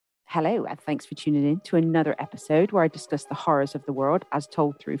Hello, and thanks for tuning in to another episode where I discuss the horrors of the world as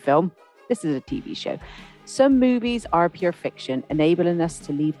told through film. This is a TV show. Some movies are pure fiction, enabling us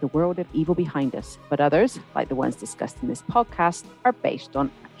to leave the world of evil behind us, but others, like the ones discussed in this podcast, are based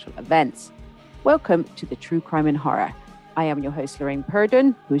on actual events. Welcome to the True Crime and Horror. I am your host, Lorraine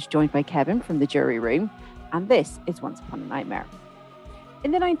Purdon, who is joined by Kevin from the Jury Room, and this is Once Upon a Nightmare. In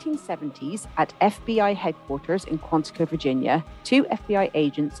the 1970s, at FBI headquarters in Quantico, Virginia, two FBI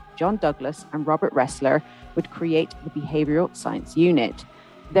agents, John Douglas and Robert Ressler, would create the Behavioral Science Unit.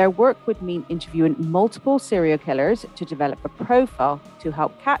 Their work would mean interviewing multiple serial killers to develop a profile to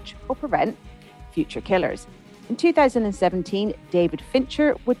help catch or prevent future killers. In 2017, David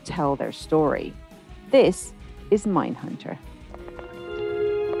Fincher would tell their story. This is Mindhunter.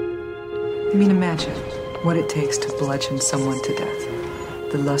 I mean, imagine what it takes to bludgeon someone to death.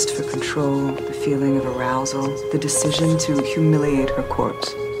 The lust for control, the feeling of arousal, the decision to humiliate her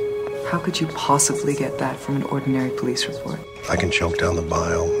corpse. How could you possibly get that from an ordinary police report? I can choke down the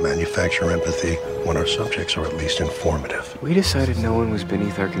bile, manufacture empathy, when our subjects are at least informative. We decided no one was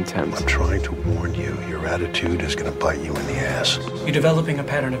beneath our contempt. I'm trying to warn you, your attitude is going to bite you in the ass. You're developing a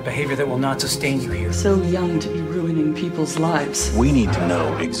pattern of behavior that will not sustain you here. So young to be ruining people's lives. We need to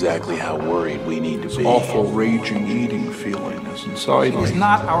know exactly how worried we need to be. Awful, raging, eating feeling is inside me. It's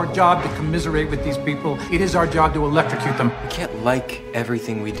not our job to commiserate with these people. It is our job to electrocute them. We can't like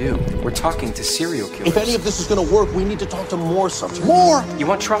everything we do. We're talking to serial killers. If any of this is going to work, we need to talk to more subjects. More! You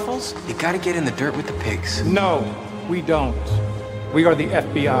want truffles? You gotta get in the dirt with the pigs. No, we don't. We are the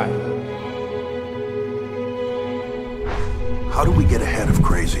FBI. How do we get ahead of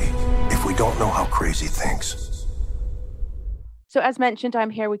crazy if we don't know how crazy thinks? So as mentioned, I'm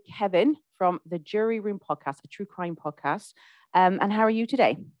here with Kevin from the Jury Room podcast, a true crime podcast. And how are you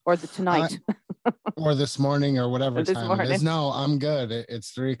today? Or tonight? Or this morning or whatever time morning. it is. No, I'm good.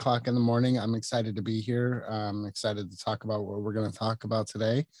 It's 3:00 in the morning. I'm excited to be here. I'm excited to talk about what we're going to talk about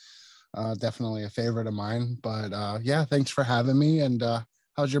today. Definitely a favorite of mine. But yeah, thanks for having me. And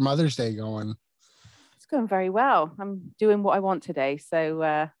how's your Mother's Day going? It's going very well. I'm doing what I want today.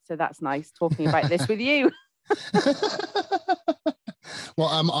 So that's nice talking about this with you. Well,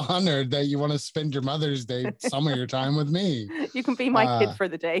 I'm honored that you want to spend your Mother's Day, some of your time with me. You can be my kid for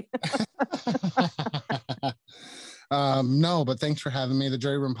the day. No, but thanks for having me. The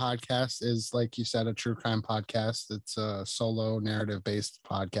Jury Room podcast is, like you said, a true crime podcast. It's a solo narrative-based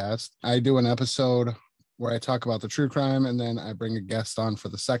podcast. I do an episode where I talk about the true crime, and then I bring a guest on for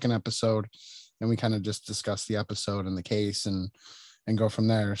the second episode, and we kind of just discuss the episode and the case and go from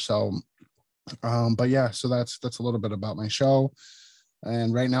there. So, but yeah, so that's a little bit about my show.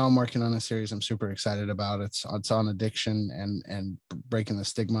 And right now I'm working on a series I'm super excited about. It's on addiction and breaking the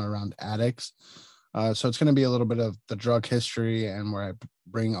stigma around addicts. So it's going to be a little bit of the drug history, and where I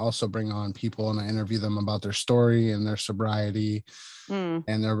bring on people and I interview them about their story and their sobriety and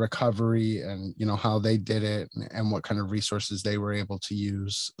their recovery, and how they did it and what kind of resources they were able to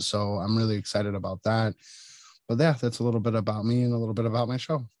use. So I'm really excited about that. But yeah, that's a little bit about me and a little bit about my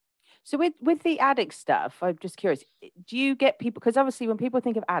show. So with the addict stuff, I'm just curious, do you get people, because obviously when people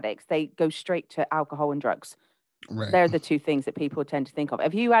think of addicts, they go straight to alcohol and drugs. Right. They're the two things that people tend to think of.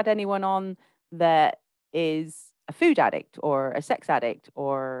 Have you had anyone on that is a food addict or a sex addict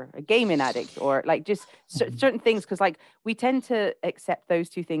or a gaming addict or like just certain things? Because like we tend to accept those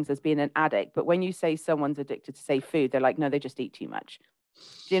two things as being an addict. But when you say someone's addicted to, say, food, they're like, no, they just eat too much.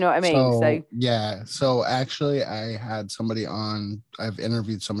 Do you know what I mean? So yeah. So actually I had somebody on, I've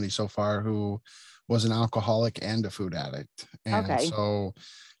interviewed somebody so far who was an alcoholic and a food addict. And okay. So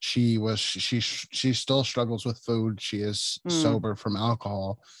she still struggles with food. She is sober from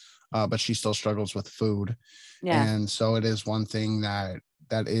alcohol, but she still struggles with food. Yeah. And so it is one thing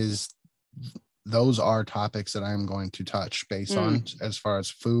those are topics that I'm going to touch based on, as far as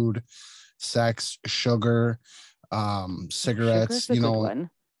food, sex, sugar, cigarettes,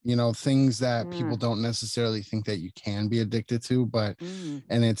 things that people don't necessarily think that you can be addicted to, but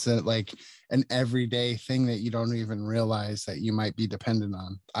and it's like an everyday thing that you don't even realize that you might be dependent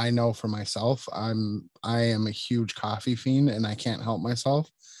on. I know for myself, I am a huge coffee fiend and I can't help myself.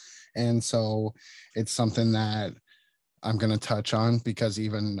 And so it's something that I'm going to touch on, because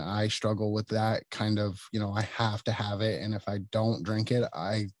even I struggle with that kind of, I have to have it. And if I don't drink it,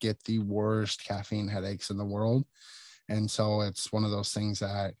 I get the worst caffeine headaches in the world. And so it's one of those things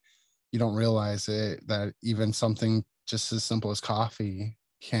that you don't realize that even something just as simple as coffee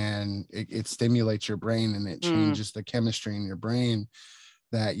it stimulates your brain, and it changes the chemistry in your brain,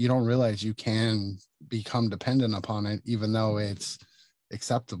 that you don't realize you can become dependent upon it, even though it's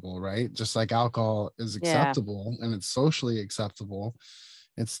acceptable, right? Just like alcohol is acceptable and it's socially acceptable.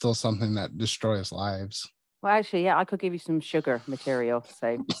 it's still something that destroys lives. Well, actually, yeah, I could give you some sugar material.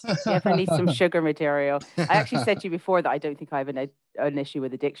 So if you ever need some sugar material, I actually said to you before that I don't think I have an issue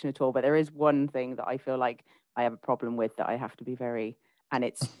with addiction at all, but there is one thing that I feel like I have a problem with that I have to be and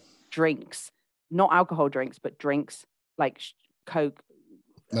it's drinks, not alcohol drinks, but drinks like Coke,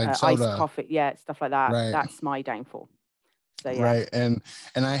 like iced soda, coffee, yeah, stuff like that. right? That's my downfall. So yeah, right. And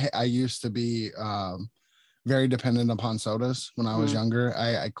I used to be very dependent upon sodas when I was younger.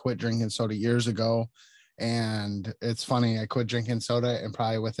 I quit drinking soda years ago. And it's funny, I quit drinking soda, and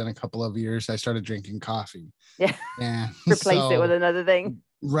probably within a couple of years, I started drinking coffee. Yeah. And replace it with another thing.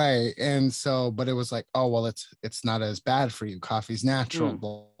 Right. And so, but it was like, oh, well, it's not as bad for you. Coffee's natural,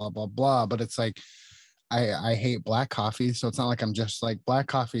 blah, blah, blah, blah. But it's like, I hate black coffee. So it's not like I'm just like, black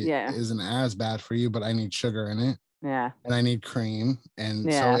coffee isn't as bad for you, but I need sugar in it. Yeah. And I need cream. And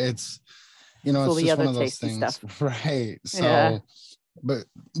so it's, it's just one of those things. Stuff. Right. So, but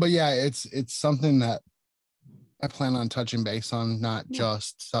yeah, it's something that I plan on touching base on, not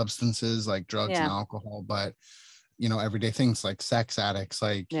just substances like drugs and alcohol, but everyday things like sex addicts,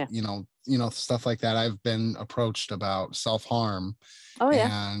 like stuff like that. I've been approached about self-harm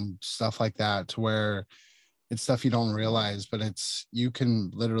and stuff like that, to where it's stuff you don't realize, but you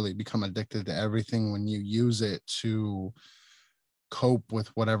can literally become addicted to everything when you use it to cope with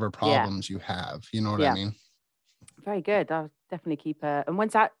whatever problems you have. You know what I mean? Very good. I'll definitely keep and when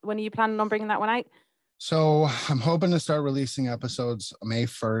are you planning on bringing that one out? So I'm hoping to start releasing episodes May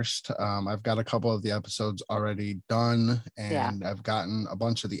 1st. I've got a couple of the episodes already done, and I've gotten a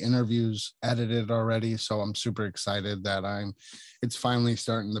bunch of the interviews edited already. So I'm super excited that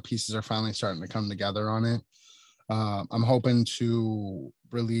the pieces are finally starting to come together on it. I'm hoping to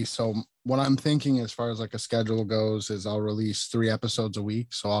release. So what I'm thinking as far as like a schedule goes is I'll release 3 episodes a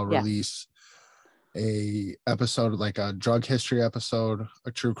week. So I'll release a episode, like a drug history episode,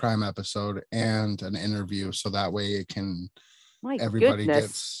 a true crime episode, and an interview, so that way it can everybody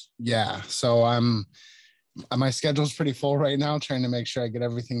gets so my schedule's pretty full right now, trying to make sure I get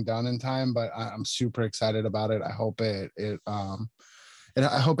everything done in time, but I'm super excited about it. I hope I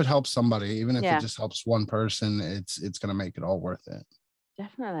hope it helps somebody, even if it just helps one person. It's going to make it all worth it.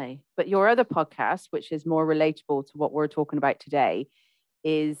 Definitely. But your other podcast, which is more relatable to what we're talking about today,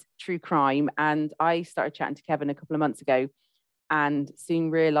 is true crime. And I started chatting to Kevin a couple of months ago and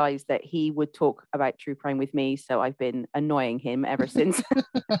soon realized that he would talk about true crime with me. So I've been annoying him ever since.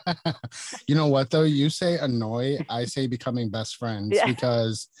 You know what, though? You say annoy, I say becoming best friends,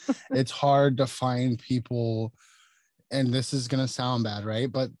 because it's hard to find people, and this is going to sound bad,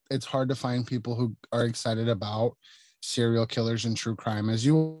 right? But it's hard to find people who are excited about serial killers and true crime as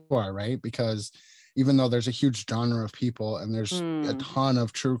you are, right? Because even though there's a huge genre of people and there's a ton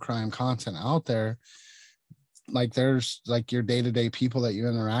of true crime content out there, like there's like your day-to-day people that you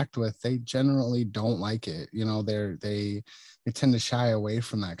interact with, they generally don't like it. They tend to shy away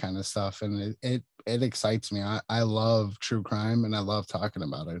from that kind of stuff. And it excites me. I love true crime, and I love talking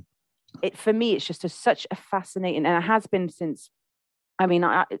about it. For me, it's just such a fascinating, and it has been since,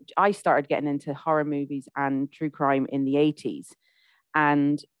 I started getting into horror movies and true crime in the 80s.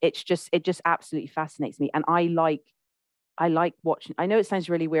 And it just absolutely fascinates me. And I like watching. I know it sounds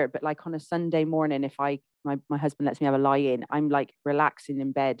really weird, but like on a Sunday morning, if my husband lets me have a lie in, I'm like relaxing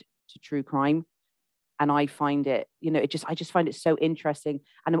in bed to true crime. And I find it, I just find it so interesting.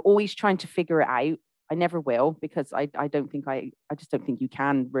 And I'm always trying to figure it out. I never will, because I just don't think you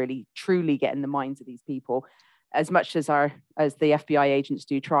can really truly get in the minds of these people as much as the FBI agents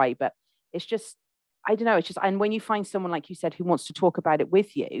do try. But it's just, I don't know. It's just, and when you find someone, like you said, who wants to talk about it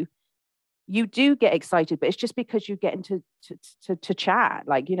with you, you do get excited, but it's just because you get into to chat,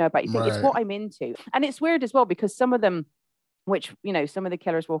 like, about, you think it's what I'm into. And it's weird as well, because some of them, which, some of the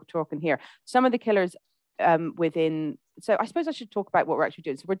killers we're talking here, some of the killers so I suppose I should talk about what we're actually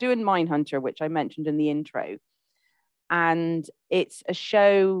doing. So we're doing Mindhunter, which I mentioned in the intro. And it's a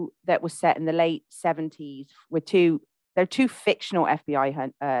show that was set in the late 70s with they're 2 fictional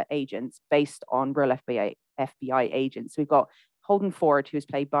FBI agents based on real FBI agents. So we've got Holden Ford, who's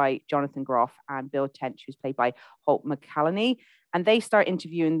played by Jonathan Groff, and Bill Tench, who's played by Holt McCallany. And they start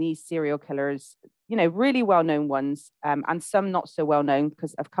interviewing these serial killers, really well-known ones, and some not so well-known,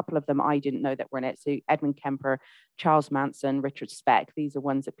 because a couple of them I didn't know that were in it. So Edmund Kemper, Charles Manson, Richard Speck. These are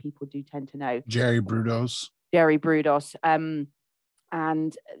ones that people do tend to know. Jerry Brudos.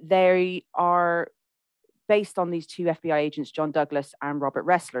 And they are based on these 2 FBI agents, John Douglas and Robert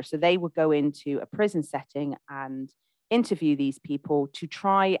Ressler. So they would go into a prison setting and interview these people to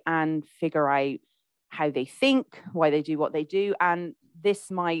try and figure out how they think, why they do what they do. And this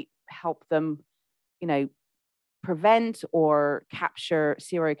might help them, prevent or capture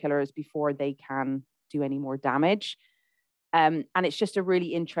serial killers before they can do any more damage. And it's just a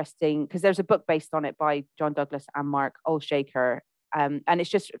really interesting, because there's a book based on it by John Douglas and Mark Olshaker. And it's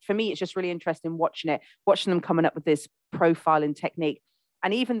just, for me, it's just really interesting watching them coming up with this profiling technique.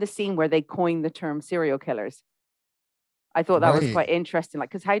 And even the scene where they coined the term serial killers. I thought that was quite interesting.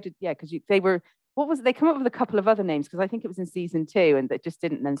 Like, because they come up with a couple of other names, because I think it was in season 2 and that just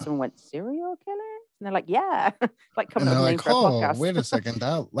didn't. And then someone went, serial killer? And they're like, yeah, like coming up with a name for a podcast. Wait a second,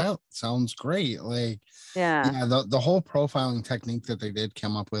 that sounds great. Like, yeah, the whole profiling technique that they did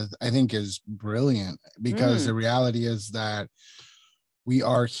come up with, I think, is brilliant, because the reality is that we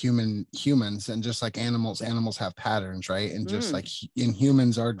are humans, and just like animals have patterns, right? And just like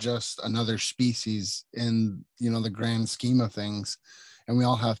humans are just another species in, you know, the grand scheme of things, and we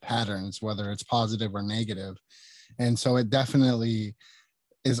all have patterns, whether it's positive or negative. And so it definitely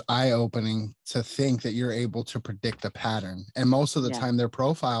is eye-opening to think that you're able to predict a pattern, and most of the time their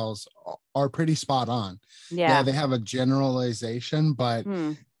profiles are pretty spot on. Yeah, they have a generalization, but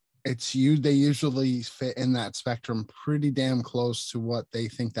they usually fit in that spectrum pretty damn close to what they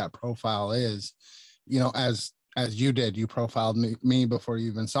think that profile is. You know, as you did, you profiled me before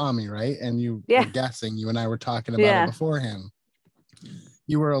you even saw me, right? And you were guessing. You and I were talking about it beforehand.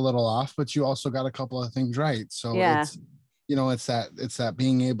 You were a little off, but you also got a couple of things right. So it's, you know, it's that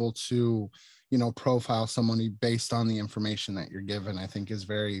being able to, you know, profile someone based on the information that you're given, I think is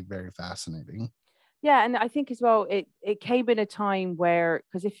very, very fascinating. Yeah, and I think as well, it came in a time where,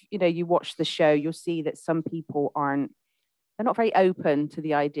 because if you know you watch the show, you'll see that some people they're not very open to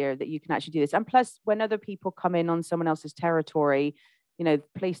the idea that you can actually do this. And plus, when other people come in on someone else's territory, you know,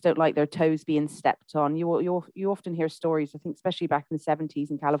 police don't like their toes being stepped on. You often hear stories, I think, especially back in the 70s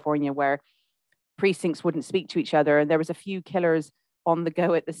in California, where precincts wouldn't speak to each other, and there was a few killers on the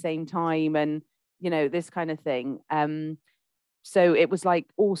go at the same time, and you know, this kind of thing. So it was like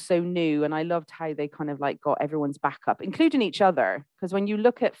all so new, and I loved how they kind of like got everyone's backup, including each other. Because when you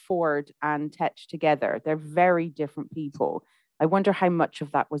look at Ford and Tetch together, they're very different people. I wonder how much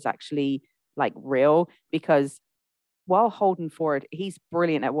of that was actually like real, because while Holden Ford, he's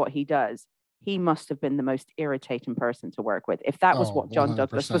brilliant at what he does, he must have been the most irritating person to work with, if that was what John 100%.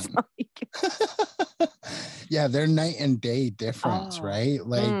 Douglas was like. Yeah, they're night and day difference, right?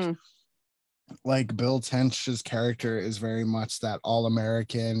 Like Bill Tench's character is very much that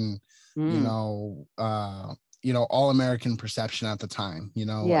all-American, you know, all-American perception at the time. You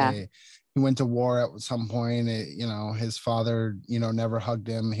know, he went to war at some point. You know, his father, you know, never hugged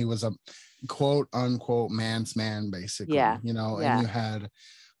him. He was a quote unquote man's man, basically. You know, and you had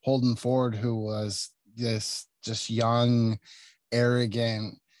Holden Ford, who was this just young,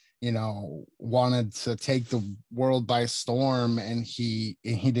 arrogant, you know, wanted to take the world by storm, and he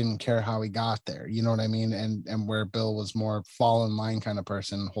didn't care how he got there. You know what I mean? And where Bill was more fall in line kind of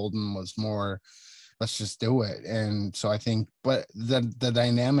person, Holden was more, let's just do it. And so I think, but the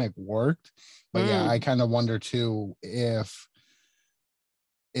dynamic worked. But yeah, I kind of wonder too if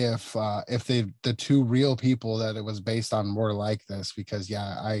the two real people that it was based on were like this, because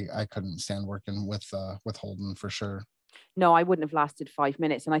I couldn't stand working with Holden for sure. No, I wouldn't have lasted 5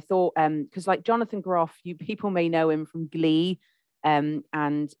 minutes. And I thought, because like Jonathan Groff, people may know him from Glee, and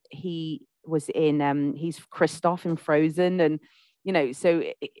he was in, he's Kristoff in Frozen, and you know, so,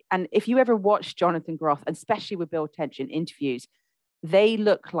 and if you ever watch Jonathan Groff, especially with Bill Tench in interviews, they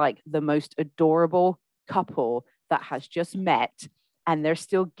look like the most adorable couple that has just met, and they're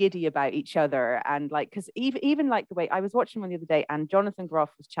still giddy about each other. And like, because even like the way I was watching one the other day, and Jonathan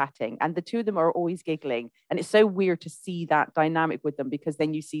Groff was chatting, and the two of them are always giggling, and it's so weird to see that dynamic with them, because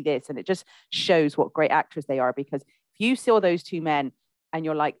then you see this and it just shows what great actors they are. Because if you saw those two men and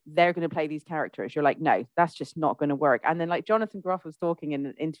you're like, they're going to play these characters, you're like, no, that's just not going to work. And then like Jonathan Groff was talking in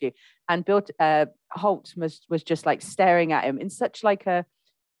an interview, and Bill Holt was just like staring at him in such like a,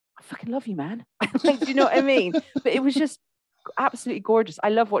 I fucking love you, man. Like, do you know what I mean? But it was just absolutely gorgeous. I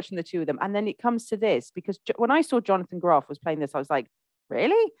love watching the two of them. And then it comes to this, because when I saw Jonathan Groff was playing this, I was like,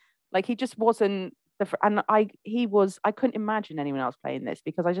 really? Like, he just wasn't and I couldn't imagine anyone else playing this,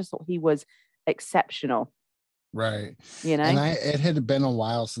 because I just thought he was exceptional. Right. You know, and it had been a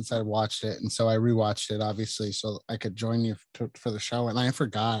while since I watched it, and so I rewatched it, obviously, so I could join you for the show. And I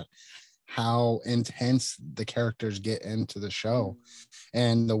forgot how intense the characters get into the show,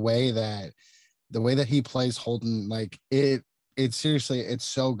 and the way that he plays Holden, like it seriously, it's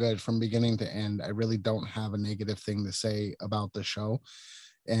so good from beginning to end. I really don't have a negative thing to say about the show.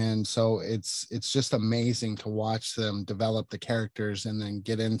 And so it's just amazing to watch them develop the characters and then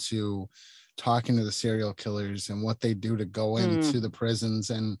get into talking to the serial killers and what they do to go into the prisons,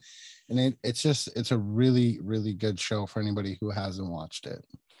 and it's a really, really good show for anybody who hasn't watched it.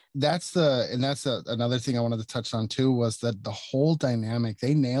 Another thing I wanted to touch on too, was that the whole dynamic,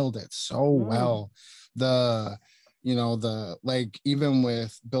 they nailed it so well. Like even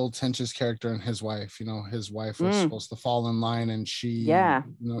with Bill Tench's character and his wife, his wife was supposed to fall in line, and she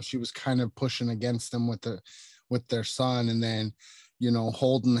was kind of pushing against them with their son. And then,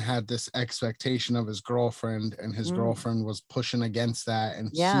 Holden had this expectation of his girlfriend, and his girlfriend was pushing against that,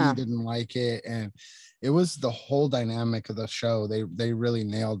 and she didn't like it. And it was the whole dynamic of the show. They really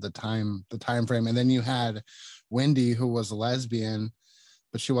nailed the time frame. And then you had Wendy, who was a lesbian,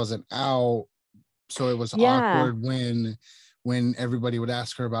 but she wasn't out. So it was awkward when everybody would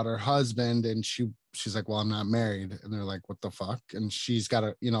ask her about her husband, and she's like, well, I'm not married. And they're like, what the fuck? And she's got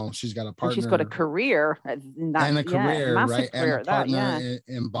a partner. And she's got a career. And a career, right? Career, and a partner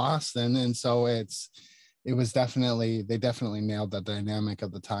in Boston. And so they definitely nailed that dynamic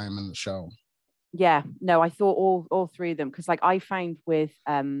of the time in the show. Yeah, no, I thought all three of them, because like I found with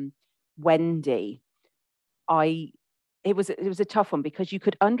Wendy, it was a tough one, because you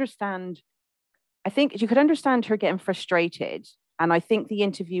could understand her getting frustrated. And I think the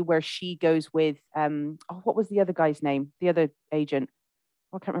interview where she goes with what was the other guy's name? The other agent.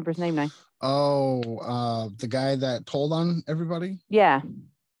 I can't remember his name now. The guy that told on everybody? Yeah.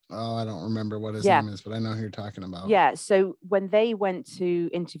 Oh, I don't remember what his name is, but I know who you're talking about. Yeah. So when they went to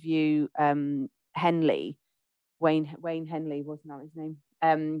interview Henley, Wayne Henley, wasn't that his name?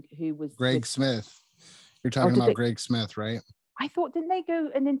 Who was Greg Smith. You're talking about Greg Smith, right? I thought, didn't they go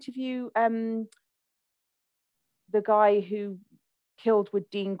and interview the guy who killed with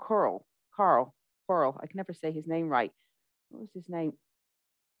Dean Carl? I can never say his name right. What was his name?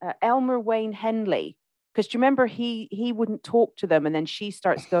 Elmer Wayne Henley. Because do you remember he wouldn't talk to them, and then she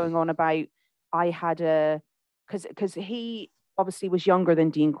starts going on about because he obviously was younger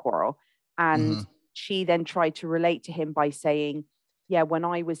than Dean Corll, and she then tried to relate to him by saying, yeah, when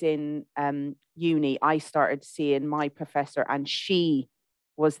I was in uni, I started seeing my professor, and she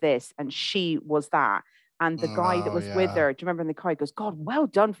was this and she was that. And the guy that was with her, do you remember in the car, he goes, God, well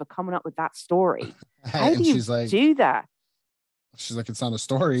done for coming up with that story. How do you do that? She's like, it's not a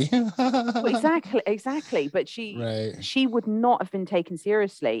story. Well, exactly. But she would not have been taken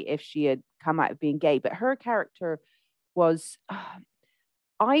seriously if she had come out of being gay. But her character was,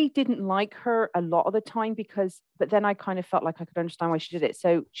 I didn't like her a lot of the time but then I kind of felt like I could understand why she did it.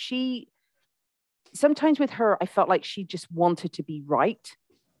 So sometimes with her, I felt like she just wanted to be right.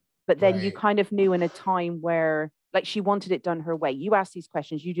 But then you kind of knew in a time where like she wanted it done her way. You ask these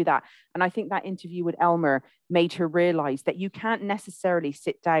questions, you do that. And I think that interview with Elmer made her realize that you can't necessarily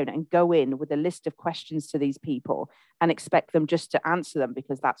sit down and go in with a list of questions to these people and expect them just to answer them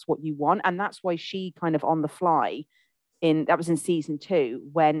because that's what you want. And that's why she kind of on the fly that was in season 2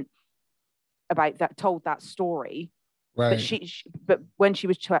 when told that story. Right. But when she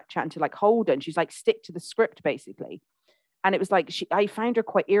was chatting to like Holden, she's like, stick to the script basically. And it was like, I found her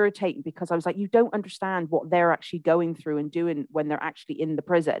quite irritating because I was like, you don't understand what they're actually going through and doing when they're actually in the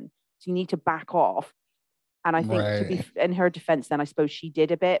prison. So you need to back off. And I think to be in her defense, then I suppose she did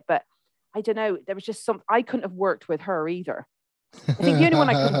a bit, but I don't know. There was just I couldn't have worked with her either. I think the only one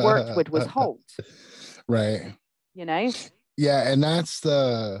I could have worked with was Holt. Right. You know? Yeah. And that's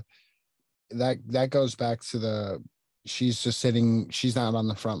that goes back to she's just sitting, she's not on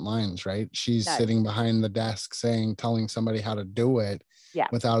the front lines, right? She's sitting behind the desk telling somebody how to do it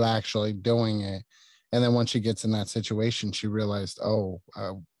without actually doing it. And then once she gets in that situation, she realized,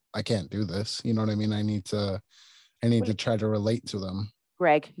 I can't do this. You know what I mean? I need to try to relate to them.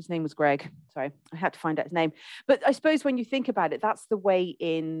 Greg, his name was Greg. Sorry, I had to find out his name. But I suppose when you think about it, that's the way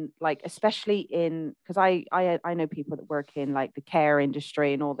in, like, especially in, because I know people that work in like the care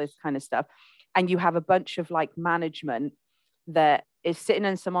industry and all this kind of stuff. And you have a bunch of like management that is sitting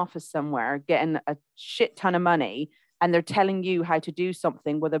in some office somewhere getting a shit ton of money, and they're telling you how to do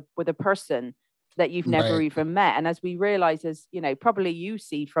something with a person that you've never even met. And as we realize, as you know, probably you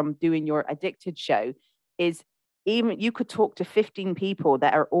see from doing your Addicted show, is even you could talk to 15 people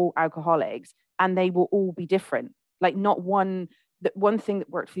that are all alcoholics and they will all be different. Like not one thing that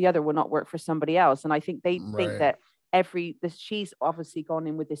worked for the other will not work for somebody else. And I think they think that she's obviously gone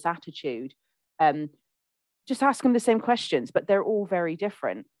in with this attitude. Just ask them the same questions, but they're all very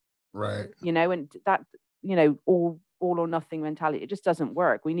different. Right. You know, and that, you know, all or nothing mentality, it just doesn't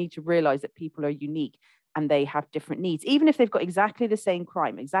work. We need to realize that people are unique and they have different needs. Even if they've got exactly the same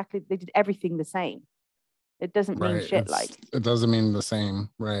crime, they did everything the same. It doesn't mean shit. It doesn't mean the same.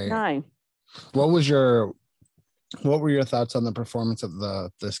 Right. No. What was your what were your thoughts on the performance of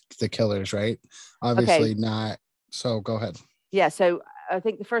the killers? Right, obviously not. So go ahead. Yeah, so I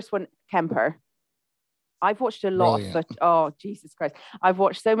think the first one, Kemper. I've watched a lot of footage. Oh, Jesus Christ. I've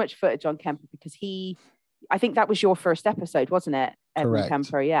watched so much footage on Kemper because I think that was your first episode, wasn't it? Edmund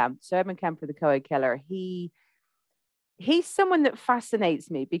Kemper, yeah. So Edmund Kemper, the co-ed killer, he's someone that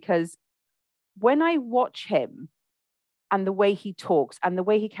fascinates me because when I watch him and the way he talks and the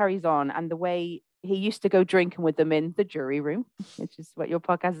way he carries on and the way he used to go drinking with them in the jury room, which is what your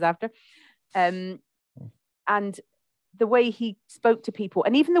podcast is after, and the way he spoke to people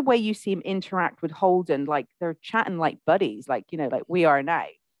and even the way you see him interact with Holden, like they're chatting like buddies, like, you know, like we are now.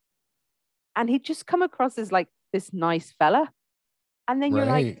 And he'd just come across as like this nice fella. And then you're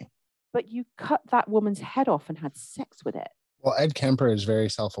like, but you cut that woman's head off and had sex with it. Well, Ed Kemper is very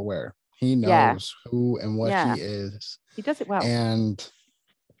self-aware. He knows who and what he is. He does it well. And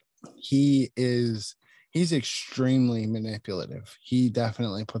he's extremely manipulative. He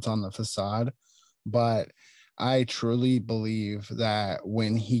definitely puts on the facade, but I truly believe that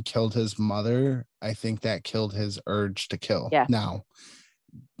when he killed his mother, I think that killed his urge to kill. Yeah. Now,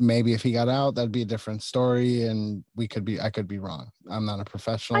 maybe if he got out, that'd be a different story, and I could be wrong. I'm not a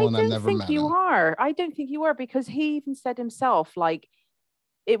professional, and I've never met him. I don't think you are, because he even said himself, like,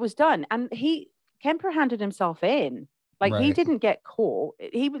 it was done, and Kemper handed himself in. Like, he didn't get caught.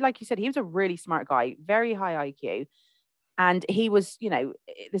 He, like you said, he was a really smart guy, very high IQ. And he was, you know,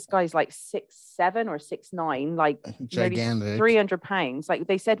 this guy's like 6'7" or 6'9", like gigantic, 300 pounds. Like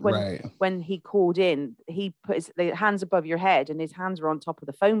they said when he called in, he put the hands above your head and his hands were on top of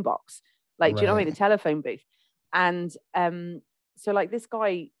the phone box. Like, do you know what I mean? The telephone booth. And so like this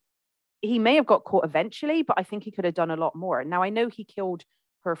guy, he may have got caught eventually, but I think he could have done a lot more. Now, I know he killed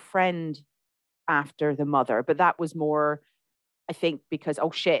her friend after the mother, but that was more, I think, because,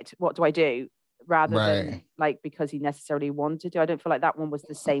 oh shit, what do I do? Rather than like because he necessarily wanted to. I don't feel like that one was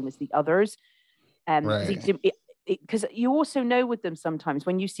the same as the others. Because you also know with them sometimes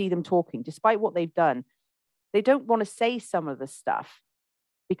when you see them talking, despite what they've done, they don't want to say some of the stuff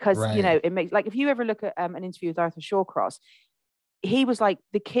because, you know, it makes, like, if you ever look at an interview with Arthur Shawcross, he was like,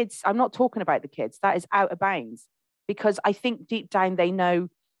 the kids, I'm not talking about the kids, that is out of bounds, because I think deep down they know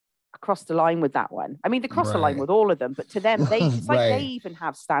across the line with that one. I mean, they cross the line with all of them, but to them, it's like they even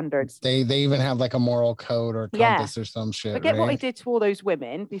have standards. They even have like a moral code or compass or some shit. Forget what I did to all those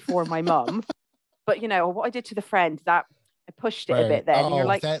women before my mum, but you know what I did to the friend that I pushed it a bit. Then and you're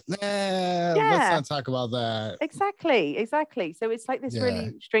like, let's not talk about that. Exactly. So it's like this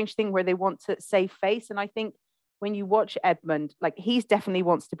really strange thing where they want to save face, and I think when you watch Edmund, like, he's definitely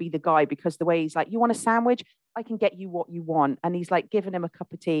wants to be the guy, because the way he's like, you want a sandwich? I can get you what you want. And he's like giving him a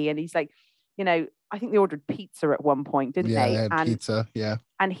cup of tea. And he's like, you know, I think they ordered pizza at one point, didn't they? Yeah, pizza. Yeah.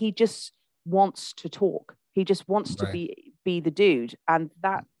 And he just wants to talk. He just wants to be the dude. And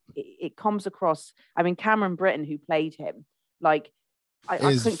that it comes across. I mean, Cameron Britton, who played him, like, I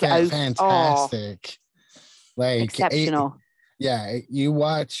couldn't get over. Fantastic. Like, exceptional. If you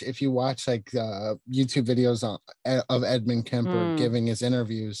watch like YouTube videos of Edmund Kemper giving his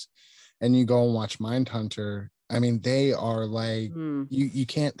interviews, and you go and watch Mindhunter, I mean, they are like, you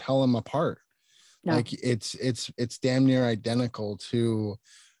can't tell them apart. No. Like, it's damn near identical to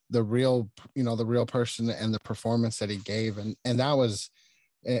the real person and the performance that he gave, and that was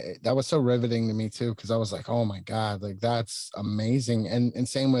so riveting to me too, because I was like, oh my god, like, that's amazing. And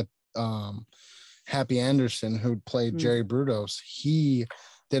same with Happy Anderson, who played Jerry Brudos. He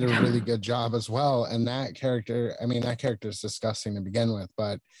did a really good job as well. And that character is disgusting to begin with,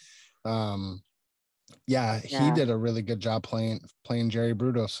 but he did a really good job playing Jerry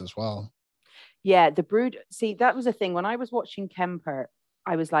Brudos as well. Yeah, see, that was the thing. When I was watching Kemper,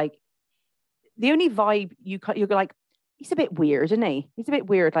 I was like, the only vibe you're like, he's a bit weird, isn't he? He's a bit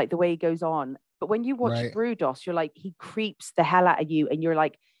weird, like the way he goes on. But when you watch Brudos, you're like, he creeps the hell out of you, and you're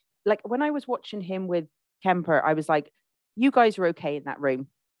like when I was watching him with Kemper, I was like, you guys are okay in that room.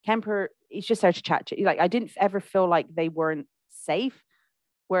 Kemper, he's just there to chat to you. Like, I didn't ever feel like they weren't safe.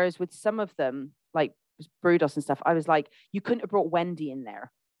 Whereas with some of them, like Brudos and stuff, I was like, you couldn't have brought Wendy in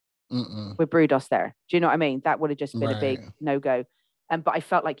there with Brudos there. Do you know what I mean? That would have just been a big no-go. But I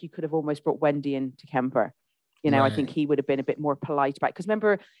felt like you could have almost brought Wendy into Kemper. You know, I think he would have been a bit more polite about it. Because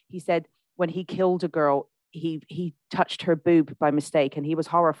remember, he said when he killed a girl, he touched her boob by mistake, and he was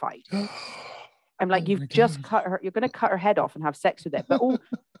horrified. I'm like, you've just cut her, you're going to cut her head off and have sex with it, but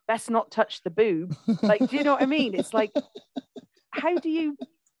best not touch the boob. Like, do you know what I mean? It's like, that's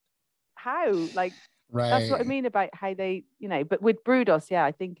what I mean about how they, you know. But with Brudos,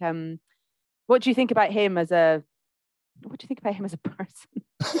 I think, what do you think about him as a person?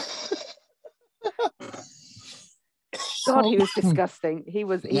 God, he was disgusting. He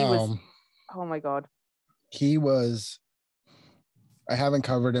was, No, oh my God. he was, I haven't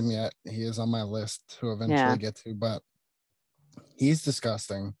covered him yet. He is on my list to eventually get to, but he's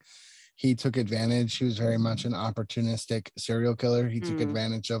disgusting. He took advantage. He was very much an opportunistic serial killer. He took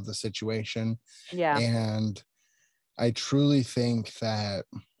advantage of the situation. Yeah. And I truly think that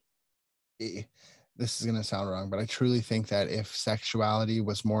this is going to sound wrong, but I truly think that if sexuality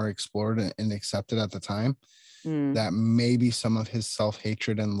was more explored and accepted at the time, that maybe some of his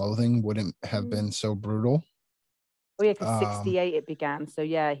self-hatred and loathing wouldn't have been so brutal. Oh yeah, because 68 it began. So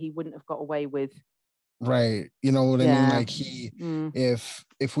yeah, he wouldn't have got away with. Right. You know what I mean? Like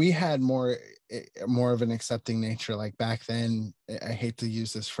if we had more of an accepting nature, like back then, I hate to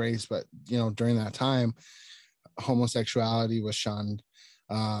use this phrase, but you know, during that time, homosexuality was shunned,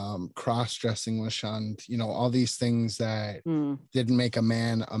 cross-dressing was shunned, you know, all these things that didn't make a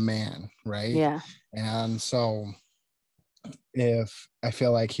man, right? Yeah. And so if I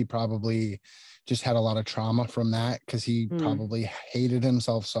feel like he probably just had a lot of trauma from that, because he probably hated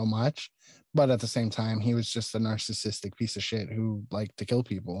himself so much, but at the same time he was just a narcissistic piece of shit who liked to kill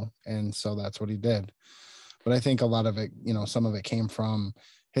people, and so that's what he did. But I think a lot of it, you know, some of it came from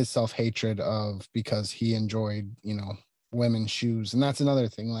his self-hatred of, because he enjoyed, you know, women's shoes. And that's another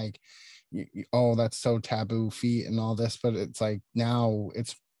thing, like, oh, that's so taboo, feet and all this, but it's like now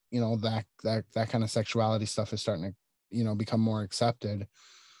it's, you know, that kind of sexuality stuff is starting to, you know, become more accepted.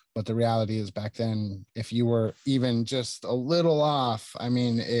 But the reality is, back then, if you were even just a little off, I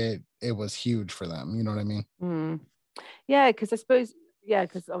mean, it was huge for them. You know what I mean? Yeah, because I suppose,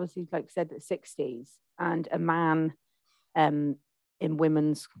 because obviously, like I said, the 60s, and a man in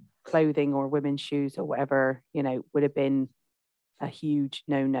women's clothing or women's shoes or whatever, you know, would have been a huge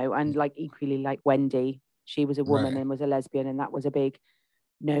no. And like equally, like Wendy, she was a woman and was a lesbian, and that was a big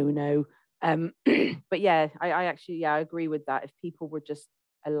no. But yeah, I actually, I agree with that. If people were just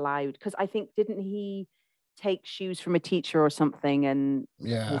allowed, because I think, didn't he take shoes from a teacher or something, and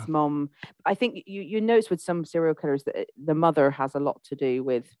his mom, I think you notice with some serial killers that the mother has a lot to do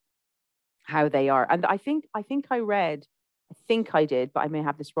with how they are. And I think I read, I think I did, but I may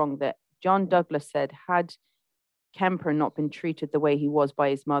have this wrong, that John Douglas said, had Kemper not been treated the way he was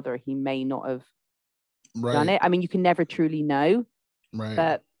by his mother, he may not have done it. I mean, you can never truly know,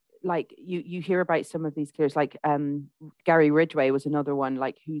 but like you hear about some of these killers, like Gary Ridgway was another one,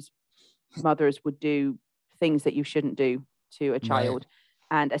 like, whose mothers would do things that you shouldn't do to a child.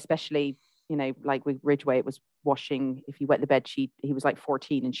 And especially, you know, like with Ridgway, it was washing, if he wet the bed sheet, he was like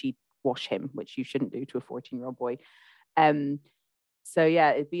 14 and she'd wash him, which you shouldn't do to a 14-year-old boy. So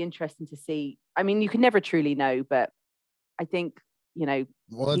yeah, it'd be interesting to see. I mean, you can never truly know, but I think, you know,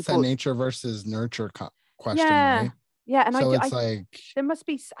 well, it's a nature versus nurture question, right? Yeah, and so there must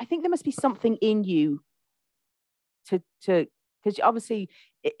be something in you to because obviously,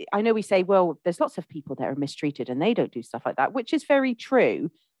 I know we say, well, there's lots of people that are mistreated and they don't do stuff like that, which is very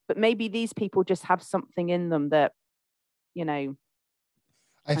true. But maybe these people just have something in them that, you know.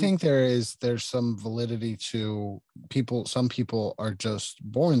 I think there's some validity to people. Some people are just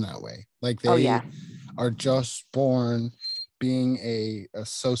born that way. Like they are just born being a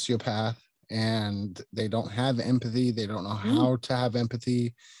sociopath, and they don't have empathy. They don't know how to have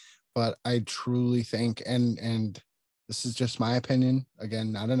empathy. But I truly think, and this is just my opinion,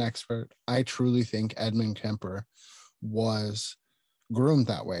 again, not an expert, I truly think Edmund Kemper was groomed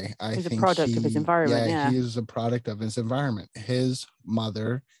that way. He's a product of his environment. He is a product of his environment. His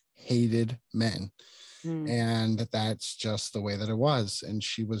mother hated men, and that's just the way that it was. And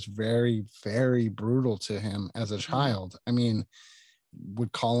she was very, very brutal to him as a child. I mean,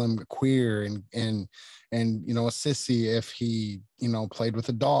 would call him queer and you know, a sissy if he, you know, played with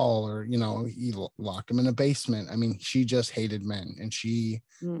a doll, or, you know, he locked him in a basement. I mean, she just hated men, and she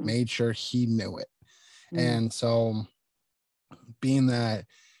made sure he knew it. And so, being that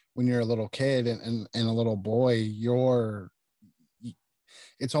when you're a little kid and a little boy,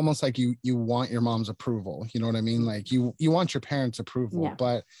 it's almost like you want your mom's approval. You know what I mean? Like you want your parents' approval,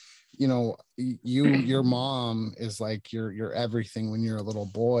 but you know, your mom is like your everything when you're a little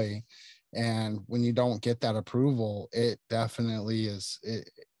boy. And when you don't get that approval, it definitely is,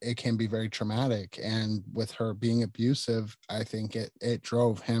 it can be very traumatic. And with her being abusive, I think it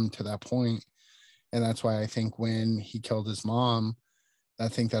drove him to that point. And that's why I think when he killed his mom, I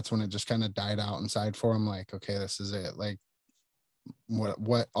think that's when it just kind of died out inside for him. Like, okay, this is it. Like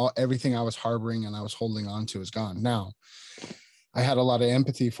everything I was harboring and I was holding on to is gone. Now, I had a lot of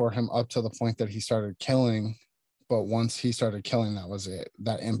empathy for him up to the point that he started killing. But once he started killing, that was it.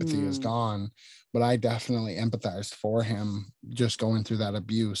 That empathy is gone. But I definitely empathized for him just going through that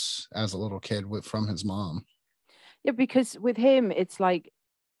abuse as a little kid from his mom. Yeah, because with him, it's like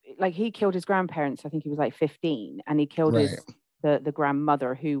he killed his grandparents. I think he was like 15, and he killed Right. the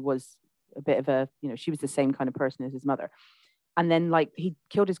grandmother, who was a bit of a, she was the same kind of person as his mother. And then like he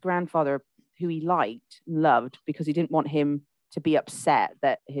killed his grandfather, who he liked and loved, because he didn't want him to be upset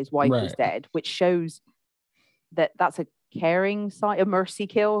that his wife was Right. dead, which shows that that's a caring side, a mercy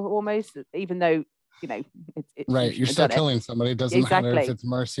kill almost, even though, right. You're still killing somebody. It doesn't matter if it's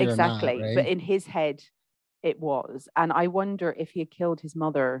mercy or not. Right. But in his head, it was. And I wonder if he had killed his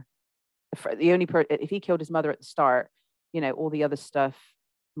mother, if he killed his mother at the start, all the other stuff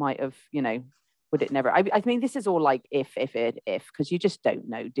might have, would it never? I mean, this is all like if, because you just don't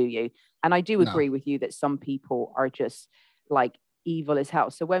know, do you? And I do agree with you that some people are just like evil as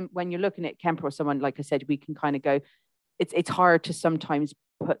hell. So when you're looking at Kemper or someone, like I said, we can kind of go, it's hard to sometimes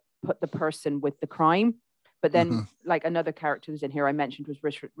put the person with the crime. But then like another character who's in here I mentioned was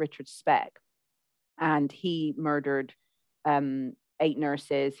Richard Speck, and he murdered 8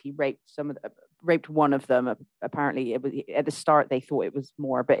 nurses. He raped one of them. Apparently it was, at the start they thought it was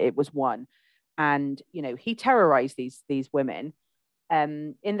more, but it was one. And he terrorized these women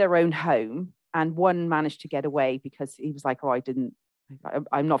in their own home, and one managed to get away because he was like,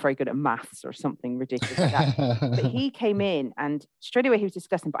 I'm not very good at maths or something ridiculous like that. But he came in and straight away he was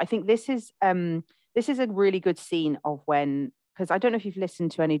disgusting. But I think this is a really good scene of when, because I don't know if you've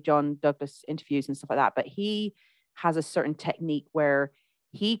listened to any John Douglas interviews and stuff like that, but he has a certain technique where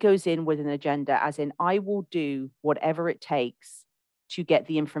he goes in with an agenda, as in, I will do whatever it takes to get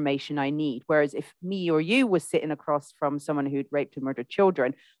the information I need. Whereas if me or you was sitting across from someone who'd raped and murdered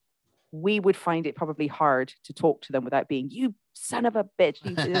children, we would find it probably hard to talk to them without being, you son of a bitch.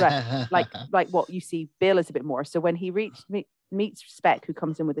 like what you see Bill is a bit more. So when he meets Speck, who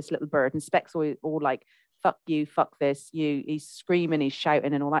comes in with this little bird, and Speck's all like, fuck you, fuck this, he's screaming, he's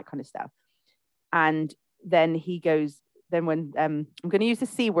shouting and all that kind of stuff. And then he goes, when I'm going to use the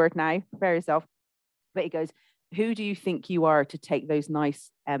C word now, prepare yourself, but he goes, who do you think you are to take those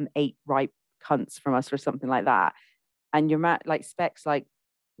nice 8 ripe cunts from us, or something like that? And you're like, Speck's like,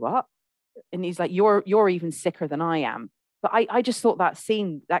 what? And he's like, you're even sicker than I am. But I just thought that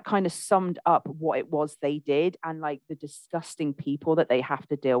scene, that kind of summed up what it was they did, and like the disgusting people that they have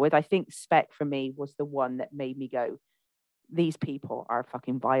to deal with. I think Speck for me was the one that made me go, these people are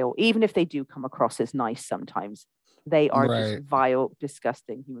fucking vile. Even if they do come across as nice sometimes, they are just vile,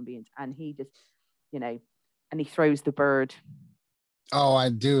 disgusting human beings. And he just, and he throws the bird. Oh, I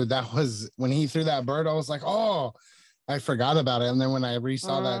do. That was when he threw that bird. I was like, oh, I forgot about it. And then when I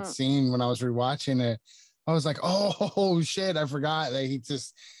resaw that scene, when I was rewatching it, I was like, oh shit, I forgot that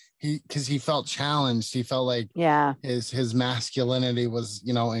because he felt challenged. He felt like his masculinity was,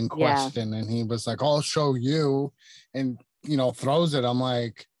 in question. And he was like, I'll show you, and, throws it. I'm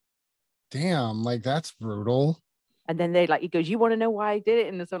like, damn, like that's brutal. And then he goes, you want to know why I did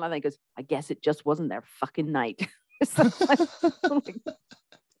it? And something like that. He goes, I guess it just wasn't their fucking night.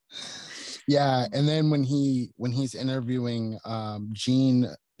 Yeah. And then when he's interviewing Gene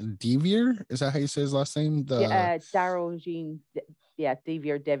Devier, is that how you say his last name? Daryl Gene,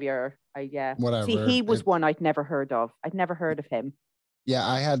 Devier. Whatever. See, he was one I'd never heard of. I'd never heard of him. Yeah,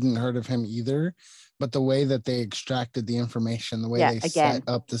 I hadn't heard of him either, but the way that they extracted the information, the way they set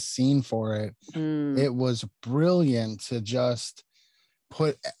up the scene for it, it was brilliant to just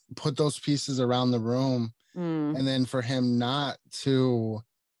put those pieces around the room. And then for him not to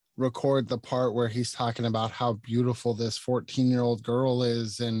record the part where he's talking about how beautiful this 14-year-old girl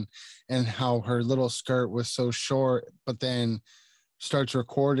is, and how her little skirt was so short, but then starts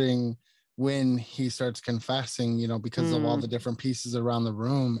recording when he starts confessing, because of all the different pieces around the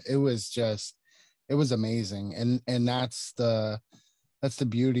room. It was amazing. And that's the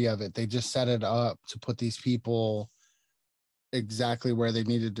beauty of it. They just set it up to put these people exactly where they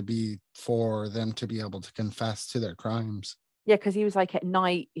needed to be for them to be able to confess to their crimes. Yeah, because he was like, at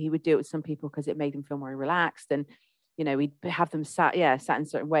night he would do it with some people because it made them feel more relaxed, and he'd have them sat in a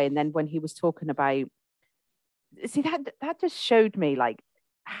certain way. And then when he was talking about, see, that just showed me like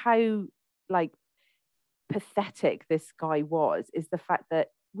how like pathetic this guy was, is the fact that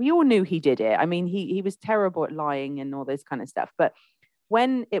we all knew he did it. I mean, he was terrible at lying and all this kind of stuff. But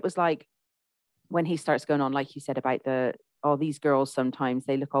when it was like, when he starts going on, like you said, about these girls, sometimes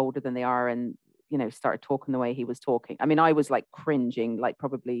they look older than they are, and started talking the way he was talking. I mean, I was like cringing, like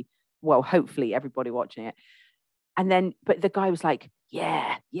probably, well, hopefully everybody watching it. And then, but the guy was like,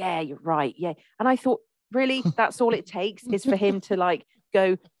 yeah, you're right. Yeah. And I thought, really, that's all it takes is for him to like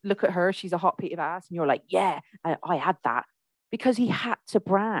go, look at her, she's a hot piece of ass. And you're like, yeah, I had that, because he had to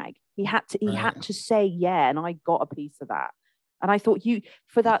brag. He had to say, yeah, and I got a piece of that. And I thought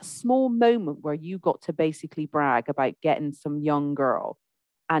for that small moment where you got to basically brag about getting some young girl,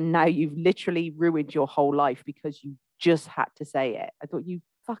 and now you've literally ruined your whole life because you just had to say it. I thought, you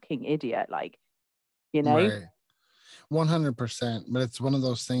fucking idiot. Like, Right. 100%. But it's one of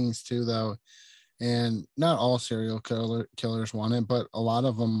those things too, though. And not all serial killers want it, but a lot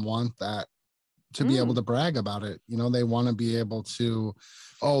of them want that, to be able to brag about it. They want to be able to,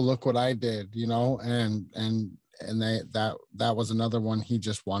 oh, look what I did, and that was another one. He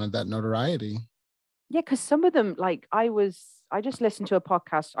just wanted that notoriety. Yeah, because some of them, like I just listened to a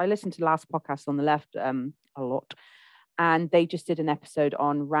podcast. I listened to the last podcast on the left a lot, and they just did an episode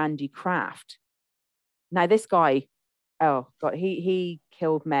on Randy Kraft. Now this guy, oh God, he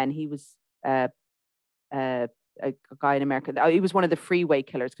killed men. He was a guy in America. He was one of the freeway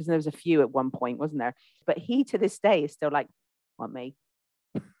killers, because there was a few at one point, wasn't there? But he to this day is still like, want me?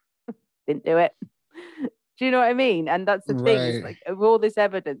 Didn't do it. Do you know what I mean? And that's the thing, is like, of all this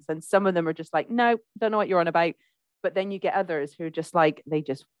evidence, and some of them are just like, no, don't know what you're on about. But then you get others who are just like, they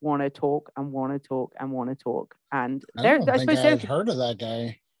just want to talk and want to talk and want to talk. And I had heard of that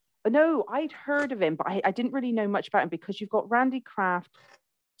guy. No, I'd heard of him, but I didn't really know much about him, because you've got Randy Kraft.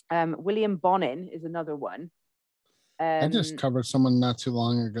 William Bonin is another one. I just covered someone not too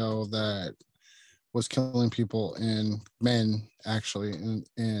long ago that was killing people, in men, actually,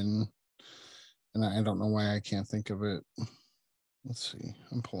 and I don't know why I can't think of it. Let's see.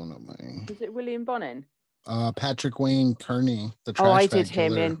 I'm pulling up my. Is it William Bonin? Patrick Wayne Kearney, the trash I bag did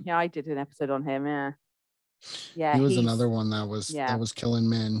him killer. in. Yeah, I did an episode on him. Yeah. He was another one that was killing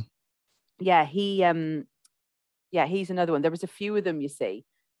men. Yeah, he's another one. There was a few of them, you see.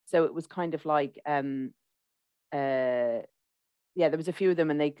 So it was kind of like there was a few of them,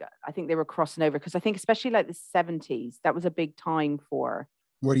 and I think they were crossing over, because I think especially like the 70s, that was a big time for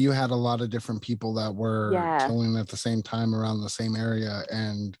where you had a lot of different people that were killing at the same time around the same area,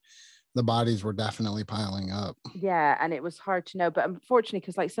 and the bodies were definitely piling up. Yeah, and it was hard to know, but unfortunately,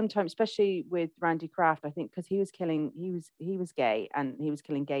 because like sometimes, especially with Randy Kraft, I think because he was gay, and he was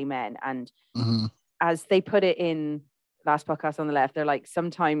killing gay men, and as they put it in last podcast on the left, they're like,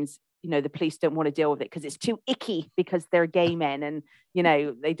 sometimes the police don't want to deal with it because it's too icky, because they're gay men, and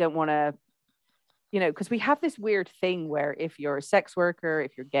they don't want to, because we have this weird thing where if you're a sex worker,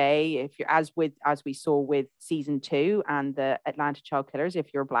 if you're gay, if you're as we saw with season 2 and the Atlanta child killers,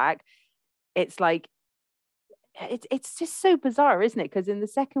 if you're Black, it's like it's just so bizarre, isn't it? Because in the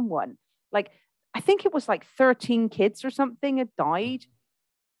second one, like I think it was like 13 kids or something had died,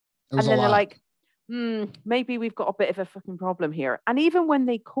 and then they're like, maybe we've got a bit of a fucking problem here. And even when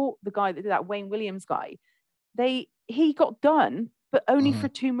they caught the guy that Wayne Williams guy, he got done, but only for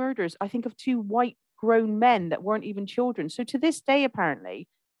 2 murders, I think, of 2 white grown men that weren't even children. So to this day, apparently,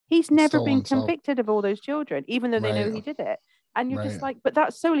 he's never been convicted of all those children, even though they know he did it. And you're just like, but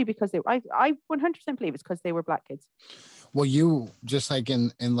that's solely because I 100% believe it's because they were Black kids. Well, you just like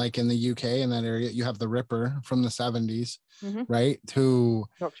in the UK, in that area, you have the Ripper from the 70s, right? Who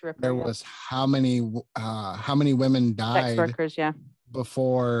Dr. Ripper, there was how many women died, sex workers,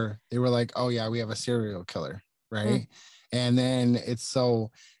 before they were like, oh yeah, we have a serial killer, right? And then it's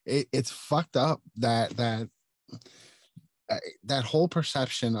fucked up that whole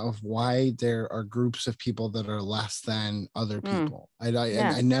perception of why there are groups of people that are less than other people.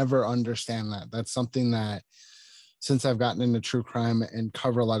 I never understand that. That's something that, since I've gotten into true crime and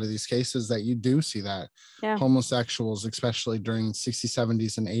cover a lot of these cases, that you do see that homosexuals, especially during 60s,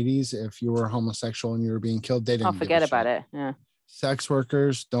 70s, and 80s, if you were homosexual and you were being killed, they didn't forget about it. Yeah. Sex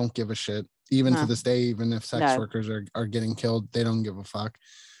workers don't give a shit. Even to this day, even if sex workers are getting killed, they don't give a fuck.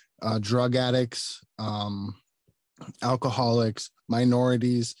 Drug addicts, alcoholics,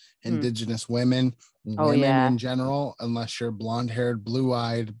 minorities, indigenous women in general, unless you're blonde-haired,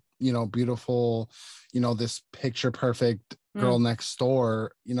 blue-eyed, beautiful, this picture perfect girl next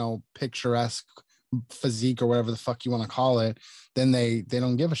door, picturesque physique or whatever the fuck you want to call it, then they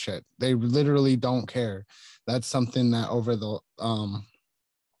don't give a shit. They literally don't care. That's something that over the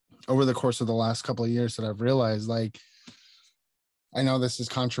course of the last couple of years that I've realized, like, I know this is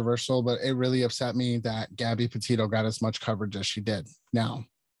controversial, but it really upset me that Gabby Petito got as much coverage as she did. Now,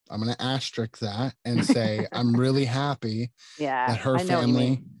 I'm going to asterisk that and say I'm really happy that her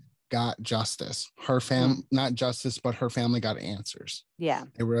family got justice. Her not justice, but her family got answers. Yeah.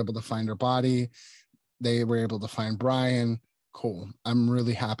 They were able to find her body. They were able to find Brian. Cool. I'm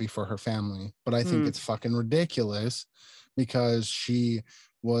really happy for her family. But I think it's fucking ridiculous because she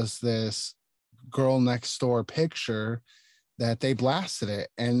was this girl next door picture that they blasted it.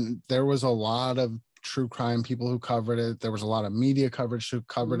 And there was a lot of true crime people who covered it. There was a lot of media coverage who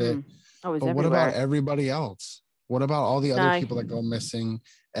covered it. Oh, but what about everybody else? What about all the other No. people that go missing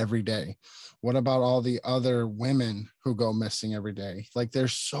every day? What about all the other women who go missing every day? Like,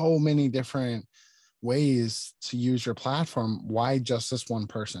 there's so many different ways to use your platform. Why just this one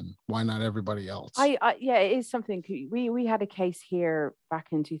person? Why not everybody else? Yeah, it is something. We had a case here back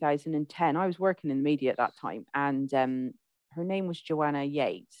in 2010. I was working in the media at that time, and her name was Joanne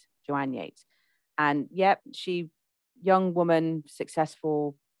Yates, and young woman,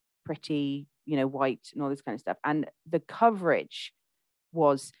 successful, pretty, white and all this kind of stuff. And the coverage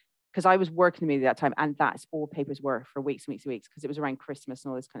was, because I was working in the media at that time, and that's all papers were for weeks and weeks and weeks, because it was around Christmas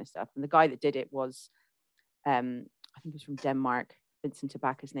and all this kind of stuff. And the guy that did it was, I think he was from Denmark, Vincent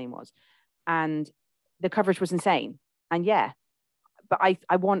Tabak, his name was. And the coverage was insane. And yeah, but I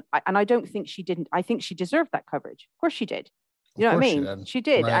don't think she didn't. I think she deserved that coverage. Of course she did. You know what I mean? She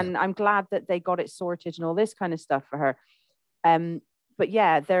did. Right. And I'm glad that they got it sorted and all this kind of stuff for her. But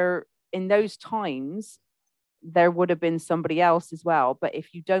yeah, in those times, there would have been somebody else as well. But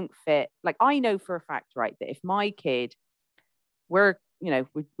if you don't fit, like, I know for a fact, right, that if my kid, we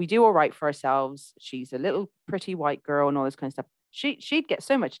do all right for ourselves, she's a little pretty white girl and all this kind of stuff, she'd get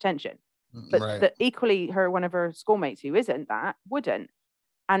so much attention. But that equally, one of her schoolmates who isn't that wouldn't.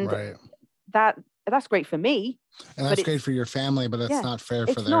 And that's great for me. And that's great for your family, but it's not fair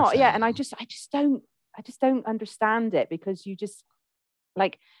for their not. family. Yeah. And I just don't understand it, because you just,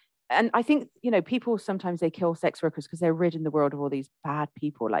 like, and I think, people sometimes they kill sex workers because they're ridding the world of all these bad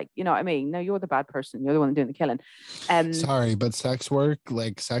people. Like, you know what I mean? No, you're the bad person. You're the one doing the killing. Sorry, but sex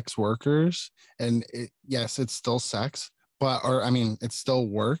workers, and yes, it's still sex, it's still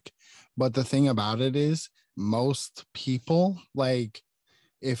work. But the thing about it is, most people, like,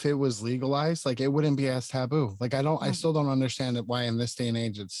 if it was legalized, like, it wouldn't be as taboo. Like, I still don't understand why in this day and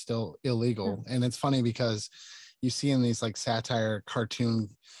age it's still illegal. And it's funny because you see in these like satire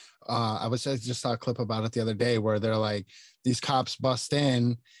cartoon, I just saw a clip about it the other day where they're like, these cops bust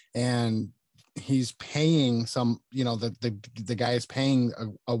in and he's paying some, the guy is paying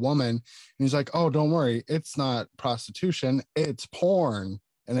a woman, and he's like, oh, don't worry, it's not prostitution, it's porn.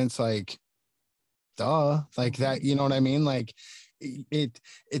 And it's like, duh, like that, you know what I mean? Like, it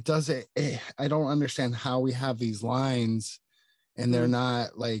does it. I don't understand how we have these lines and they're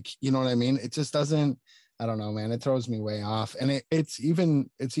not, like, you know what I mean? It just doesn't, I don't know, man. It throws me way off. And it's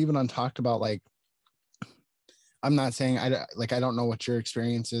even untalked about. Like, I'm not saying I don't know what your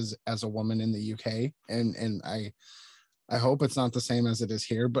experience is as a woman in the UK, and I hope it's not the same as it is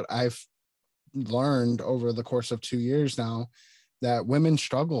here, but I've learned over the course of 2 years now that women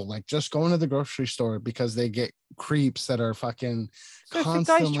struggle, like, just going to the grocery store, because they get creeps that are fucking constantly.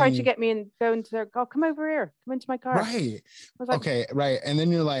 So guys tried to get me and go into their, oh, come over here, come into my car. Right. Like, okay. Right. And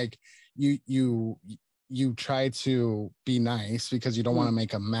then you're like, you try to be nice because you don't want to make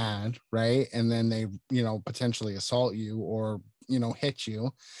them mad. Right. And then they, potentially assault you or, hit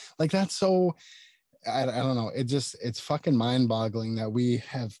you. Like, that's so, I don't know. It's fucking mind boggling that we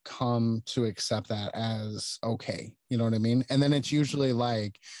have come to accept that as okay. You know what I mean? And then it's usually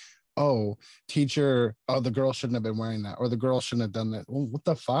like, oh, teacher, the girl shouldn't have been wearing that, or the girl shouldn't have done that. Well, what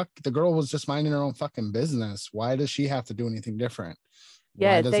the fuck? The girl was just minding her own fucking business. Why does she have to do anything different?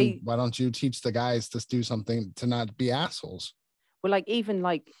 Yeah. Why don't you teach the guys to do something, to not be assholes? Well, like, even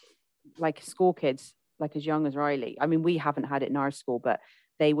like school kids, like as young as Riley. I mean, we haven't had it in our school, but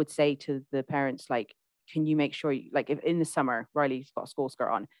they would say to the parents, like, can you make sure, like, if in the summer Riley's got a school skirt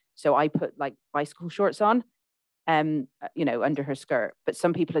on, so I put like bicycle shorts on, under her skirt. But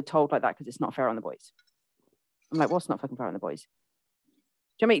some people are told like that because it's not fair on the boys. I'm like, what's not fucking fair on the boys?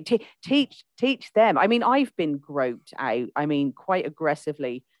 Do you know what I mean? Teach them. I mean, I've been groped out, I mean, quite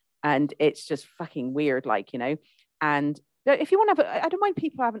aggressively, and it's just fucking weird, like, and if you want to have I don't mind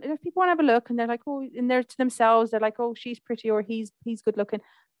people having, if people want to have a look and they're like, oh, and they're to themselves, they're like, oh, she's pretty or he's good looking,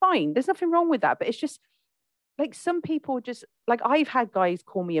 fine, there's nothing wrong with that. But it's just like, some people just, like, I've had guys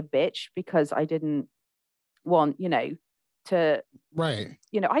call me a bitch because I didn't want, to, right,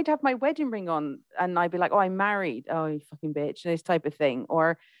 I'd have my wedding ring on and I'd be like, oh, I'm married, oh, you fucking bitch, this type of thing,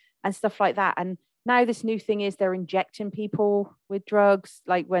 and stuff like that. And now this new thing is they're injecting people with drugs,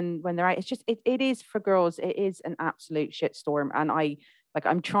 like when they're out. It's just, it is for girls, it is an absolute shitstorm. And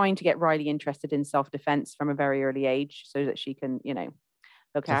I'm trying to get Riley interested in self-defense from a very early age so that she can,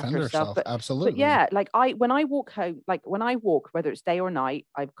 look after herself. But absolutely. But yeah, like, when I walk home, like when I walk, whether it's day or night,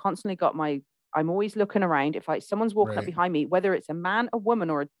 I've constantly got I'm always looking around. If someone's walking up behind me, whether it's a man, a woman,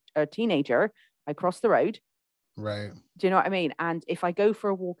 or a teenager, I cross the road. Right. Do you know what I mean? And if I go for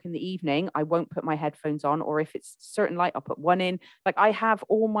a walk in the evening, I won't put my headphones on, or if it's certain light, I'll put one in. Like, I have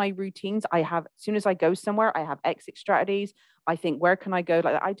all my routines. I have, as soon as I go somewhere, I have exit strategies. I think, where can I go?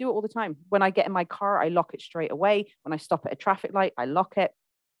 Like, I do it all the time. When I get in my car, I lock it straight away. When I stop at a traffic light, I lock it.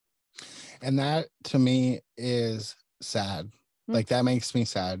 And that to me is sad. Like, that makes me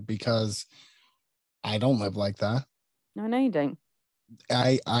sad because I don't live like that. No, you don't.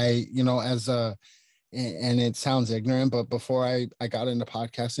 I, you know, as a, and it sounds ignorant, but before I got into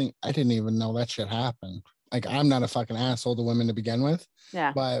podcasting, I didn't even know that shit happened. Like, I'm not a fucking asshole to women to begin with.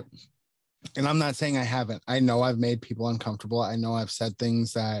 Yeah. But, and I'm not saying I haven't. I know I've made people uncomfortable. I know I've said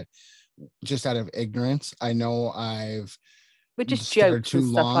things that just out of ignorance. I know I've With just jokes and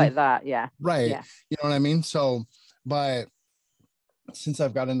stuff like that. Yeah. Right. Yeah. You know what I mean? So, but since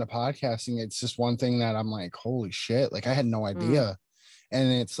I've got into podcasting, it's just one thing that I'm like, holy shit. Like, I had no idea.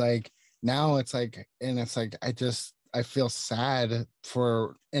 And it's like, now it's like, and it's like, I feel sad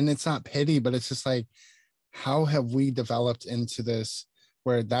for, and it's not pity, but it's just like, how have we developed into this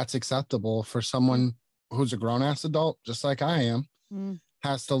where that's acceptable for someone who's a grown-ass adult, just like I am,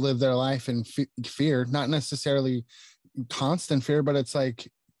 has to live their life in fear, not necessarily constant fear, but it's like,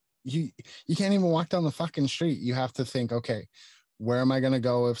 you can't even walk down the fucking street. You have to think, okay, where am I going to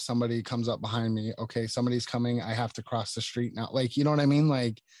go if somebody comes up behind me? Okay, somebody's coming. I have to cross the street now. Like, you know what I mean?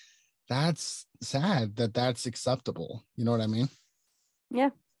 Like, that's sad that that's acceptable. You know what I mean?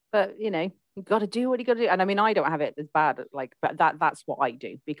 Yeah. But, you know, you got to do what you got to do. And I mean, I don't have it as bad, like, but that's what I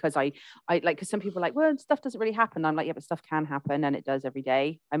do, because I like, because some people are like, well, stuff doesn't really happen. I'm like, yeah, but stuff can happen, and it does every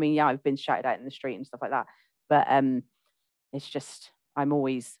day. I mean, yeah, I've been shouted out in the street and stuff like that. But it's just, I'm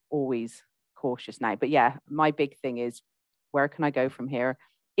always cautious now. But yeah, my big thing is, where can I go from here?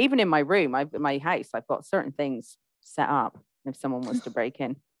 Even in my room, my house, I've got certain things set up if someone wants to break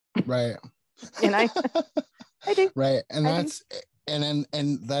in. Right. You know, I do. Right. And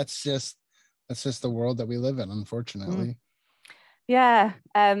that's just the world that we live in, unfortunately. Yeah.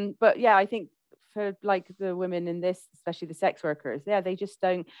 But yeah, I think for like the women in this, especially the sex workers, yeah, they just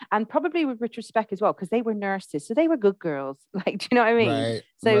don't, and probably with retrospect as well, because they were nurses, so they were good girls. Like, do you know what I mean? Right.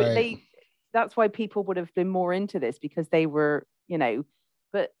 So that's why people would have been more into this, because they were, you know,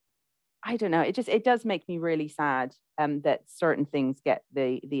 but I don't know. It does make me really sad that certain things get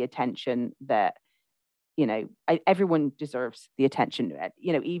the attention that, you know, everyone deserves the attention.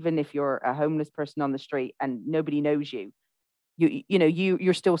 You know, even if you're a homeless person on the street and nobody knows you,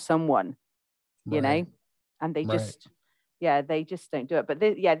 you're still someone, you know, and they just, they just don't do it. But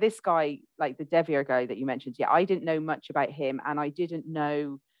this guy, like the Devier guy that you mentioned, I didn't know much about him, and I didn't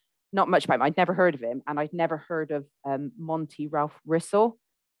know not much about him. I'd never heard of him, and I'd never heard of Monty Ralph Rissell.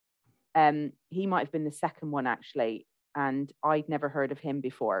 He might have been the second one, actually, and I'd never heard of him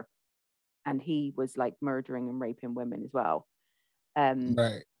before. And he was like murdering and raping women as well,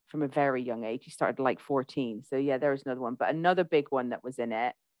 from a very young age. He started like 14. So yeah, there was another one. But another big one that was in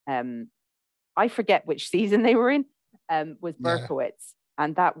it, I forget which season they were in, was Berkowitz.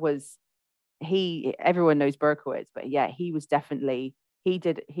 And that was, everyone knows Berkowitz, but yeah, he was definitely, he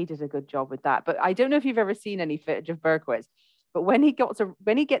did a good job with that. But I don't know if you've ever seen any footage of Berkowitz, but when he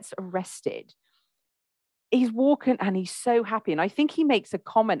gets arrested, he's walking and he's so happy. And I think he makes a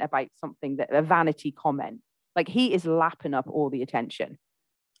comment about something, that a vanity comment. Like, he is lapping up all the attention.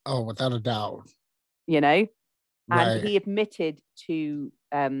 Oh, without a doubt. You know? Right. And he admitted to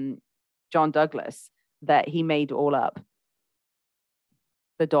John Douglas that he made all up.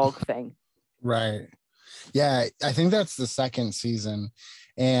 The dog thing. Right. Yeah, I think that's the second season.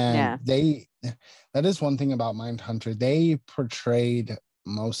 And that is one thing about Mindhunter. They portrayed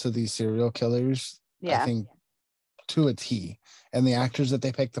most of these serial killers, I think, to a T. And the actors that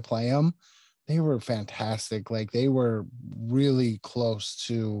they picked to play them, they were fantastic. Like, they were really close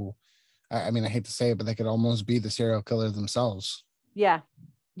to, I mean, I hate to say it, but they could almost be the serial killer themselves. Yeah.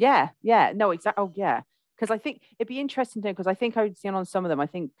 No, exactly. Oh, yeah. Because I think it'd be interesting to know, because I think I would see on some of them, I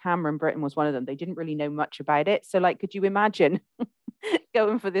think Cameron Britton was one of them. They didn't really know much about it. So, like, could you imagine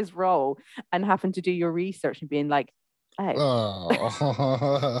going for this role and having to do your research and being like, because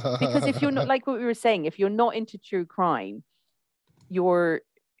if you're not, like what we were saying, if you're not into true crime, you're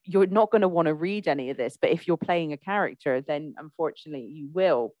not going to want to read any of this. But if you're playing a character, then unfortunately you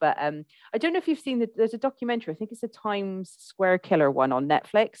will. But I don't know if you've seen there's a documentary, I think it's a Times Square killer one on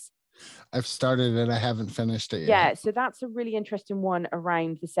Netflix. I've started it, I haven't finished it yet. Yeah, so that's a really interesting one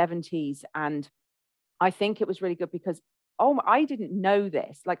around the 70s, and I think it was really good because I didn't know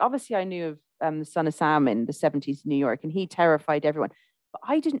this. Like, obviously I knew of the Son of Sam in the 70s in New York, and he terrified everyone. But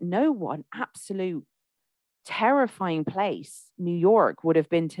I didn't know what an absolute terrifying place New York would have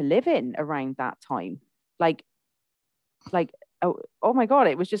been to live in around that time. Like, like, oh my God,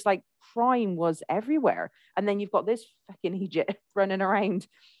 it was just like crime was everywhere. And then you've got this fucking Egypt running around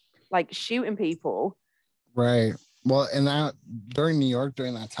like shooting people. Right. Well, and that during New York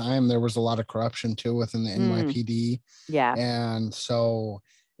during that time, there was a lot of corruption too within the NYPD. Yeah. And so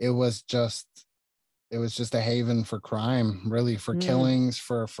it was just a haven for crime, really, for killings,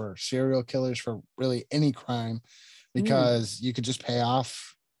 for serial killers, for really any crime, because you could just pay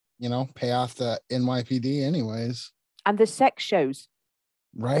off the NYPD anyways. And the sex shows.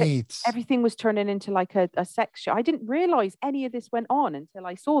 Right. Everything was turning into like a sex show. I didn't realize any of this went on until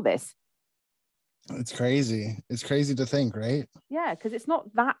I saw this. It's crazy. It's crazy to think, right? Yeah, because it's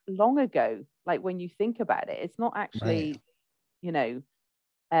not that long ago. Like when you think about it, it's not actually, but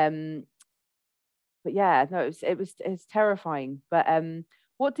yeah, no, it's terrifying. But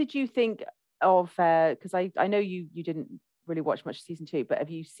what did you think of? Because I know you didn't really watch much season 2, but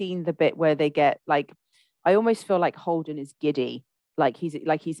have you seen the bit where they get like? I almost feel like Holden is giddy, like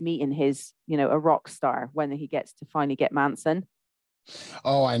he's meeting his, a rock star when he gets to finally get Manson.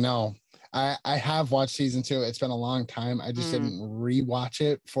 Oh, I know. I have watched season 2. It's been a long time. I just didn't rewatch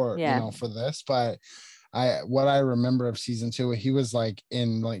it for for this, but what I remember of season 2, he was like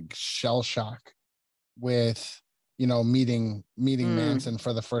in like shell shock with meeting Manson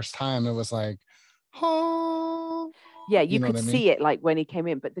for the first time. It was like, oh yeah, you could see it like when he came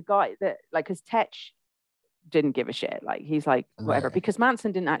in, but the guy that like, because Tetch didn't give a shit, like he's like whatever, because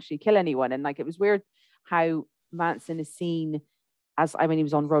Manson didn't actually kill anyone. And like it was weird how Manson is seen as, I mean, he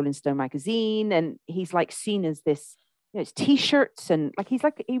was on Rolling Stone magazine and he's like seen as this, it's t-shirts and like he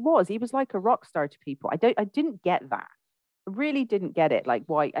was like a rock star to people. I didn't get that. I really didn't get it, like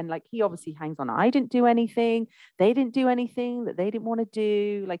why. And like he obviously hangs on, I didn't do anything, they didn't do anything that they didn't want to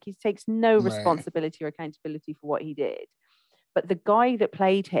do, like he takes no responsibility or accountability for what he did. But the guy that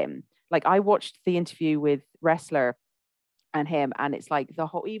played him, like I watched the interview with Wrestler and him, and it's like the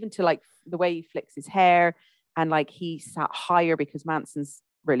whole, even to like the way he flicks his hair, and like he sat higher because Manson's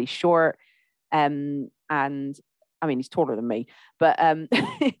really short, and I mean he's taller than me, but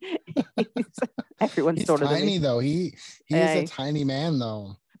everyone's taller than me. Tiny though. He is a tiny man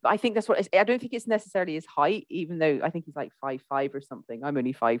though. But I think that's what I don't think it's necessarily his height, even though I think he's like 5'5" or something. I'm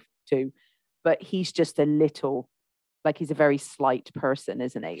only 5'2", but he's just a little, like he's a very slight person,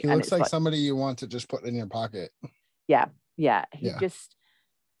 isn't he? He looks like somebody you want to just put in your pocket. Yeah. Just,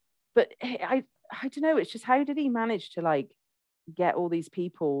 but I don't know. It's just, how did he manage to like get all these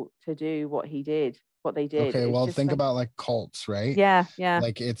people to do what they did? Okay, well, think about like cults, right? Yeah.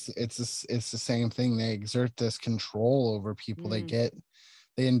 Like it's the same thing. They exert this control over people. They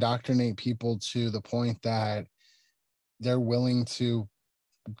indoctrinate people to the point that they're willing to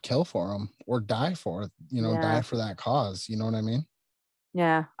kill for them or die for that cause. You know what I mean?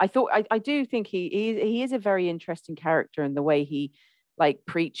 Yeah, I do think he is a very interesting character in the way he like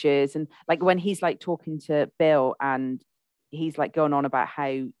preaches, and like when he's like talking to Bill and he's like going on about how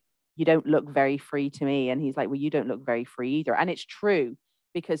you don't look very free to me, and he's like, well, you don't look very free either. And it's true,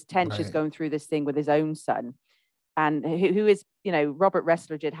 because Tench is going through this thing with his own son, and who is, Robert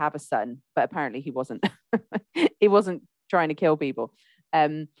Wrestler did have a son, but apparently he wasn't he wasn't trying to kill people.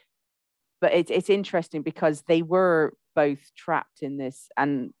 But it's interesting because they were both trapped in this,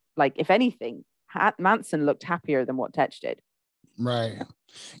 and like if anything, Manson looked happier than what Tetch did. Right.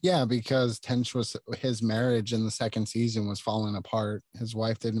 Yeah, because his marriage in the second season was falling apart. His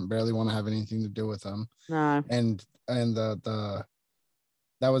wife didn't barely want to have anything to do with him. No. And the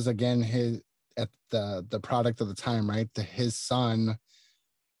that was again the product of the time, right? His son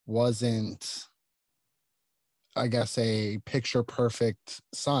wasn't, I guess, a picture perfect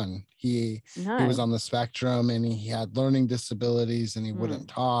son. He was on the spectrum, and he had learning disabilities, and he wouldn't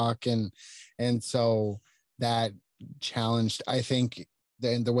talk, and so that challenged, I think,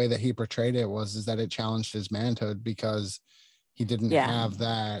 the way that he portrayed it is that it challenged his manhood, because he didn't have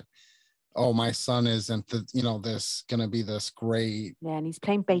that, oh, my son isn't this gonna be this great, and he's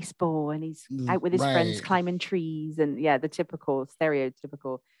playing baseball and he's out with his friends climbing trees, and the typical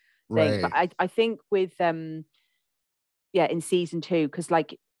stereotypical thing. But I think with in season 2, because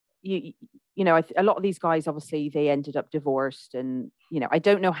like a lot of these guys, obviously they ended up divorced, and I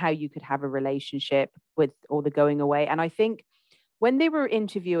don't know how you could have a relationship with all the going away. And I think when they were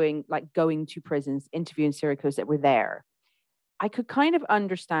interviewing, like going to prisons, interviewing serial killers that were there, I could kind of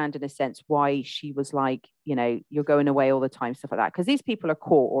understand in a sense why she was like, you're going away all the time, stuff like that, because these people are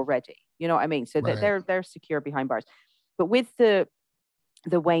caught already, you know what I mean? So they're secure behind bars. But with the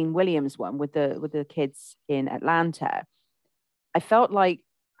Wayne Williams one, with the kids in Atlanta, I felt like,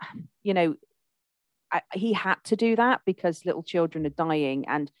 he had to do that because little children are dying,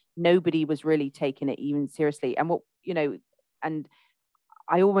 and nobody was really taking it even seriously. And what, you know, and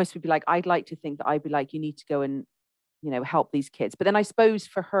I almost would be like, I'd like to think that I'd be like, you need to go and, you know, help these kids. But then I suppose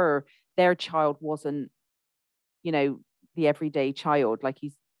for her, their child wasn't, you know, the everyday child. Like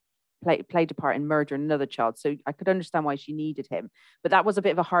he's played a part in murdering another child. So I could understand why she needed him. But that was a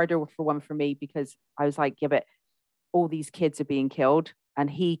bit of a harder one for me, because I was like, yeah, but all these kids are being killed and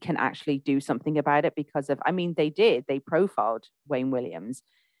he can actually do something about it because of, I mean, they profiled Wayne Williams.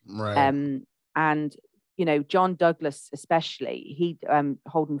 Right. And, you know, John Douglas, especially,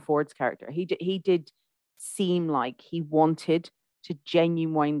 Holden Ford's character, he did seem like he wanted to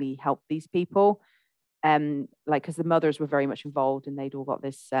genuinely help these people. Like, because the mothers were very much involved and they'd all got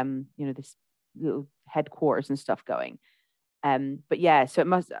this, you know, this little headquarters and stuff going. But yeah, so it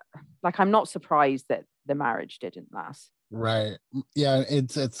must, like, I'm not surprised that the marriage didn't last. Right. Yeah,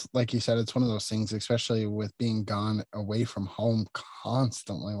 it's like you said, it's one of those things, especially with being gone away from home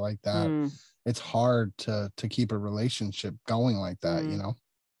constantly like that. It's hard to keep a relationship going like that, you know.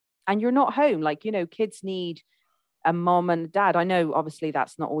 And you're not home, like, you know, kids need a mom and a dad. I know obviously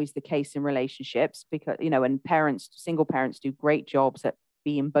that's not always the case in relationships, because, you know, and single parents do great jobs at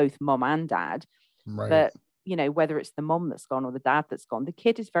being both mom and dad. Right. But, you know, whether it's the mom that's gone or the dad that's gone, the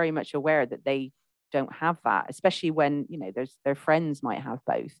kid is very much aware that they don't have that, especially when, you know, their friends might have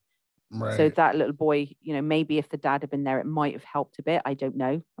both. Right. So that little boy, you know, maybe if the dad had been there, it might have helped a bit. I don't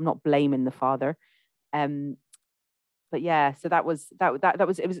know. I'm not blaming the father. But yeah, so it was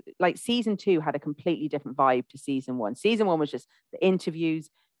like season 2 had a completely different vibe to season 1. Season 1 was just the interviews,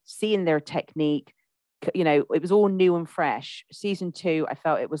 seeing their technique, you know, it was all new and fresh. Season 2, I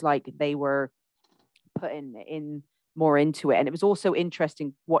felt it was like they were putting in more into it. And it was also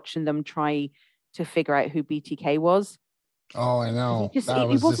interesting watching them try to figure out who BTK was. Oh, I know. He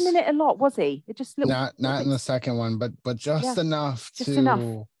wasn't in it a lot, was he? It just not in the second one, but just enough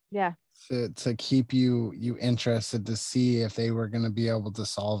to yeah, to keep you interested to see if they were going to be able to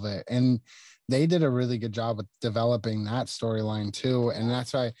solve it. And they did a really good job of developing that storyline too. And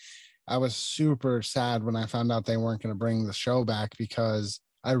that's why I was super sad when I found out they weren't going to bring the show back, because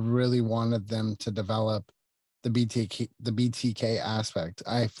I really wanted them to develop the BTK aspect.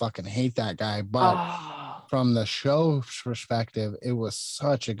 I fucking hate that guy, but from the show's perspective, it was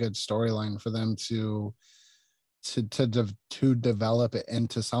such a good storyline for them to develop it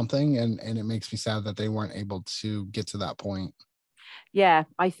into something, and it makes me sad that they weren't able to get to that point. Yeah,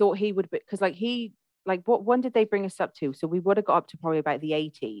 I thought he would be, because when did they bring us up to? So we would have got up to probably about the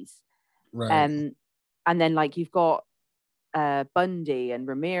 80s. Right. And then like you've got Bundy and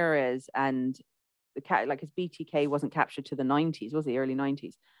Ramirez, and the cat, like, his BTK wasn't captured to the 90s, was it? Early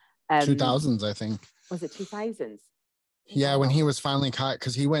 90s. 2000s, I think. Was it 2000s? Yeah, when he was finally caught,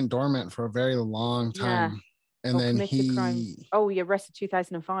 because he went dormant for a very long time. Yeah. And then he arrested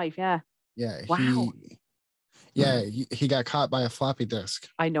 2005. Yeah. Wow. He got caught by a floppy disk.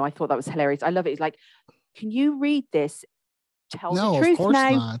 I know. I thought that was hilarious. I love it. It's like, can you read this? Tell the truth of course now.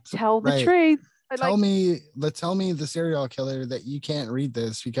 Not. Tell the truth. Tell me the serial killer that you can't read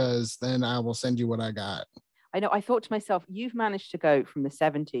this, because then I will send you what I got. I know. I thought to myself, you've managed to go from the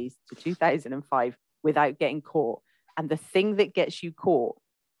 70s to 2005 without getting caught. And the thing that gets you caught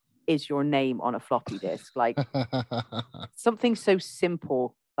is your name on a floppy disk. Like something so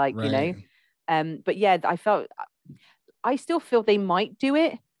simple, like, right. You know, but yeah, I still feel they might do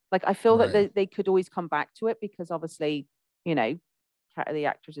it. Like, I feel right. that they could always come back to it, because obviously, you know, the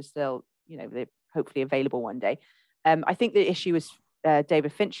actors are still, you know, they're hopefully available one day. I think the issue is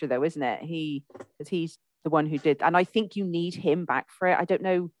David Fincher, though, isn't it? Because he's the one who did, and I think you need him back for it. I don't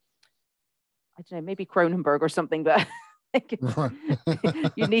know, maybe Cronenberg or something, but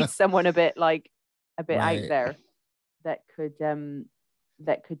you need someone a bit right. out there that could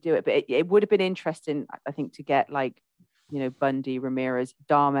do it. But it would have been interesting, I think, to get, like, you know, Bundy, Ramirez,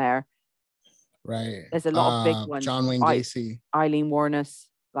 Dahmer. Right. There's a lot of big ones. John Wayne Gacy, Eileen Wuornos.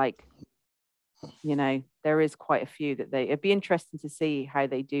 Like, you know, there is quite a few that it'd be interesting to see how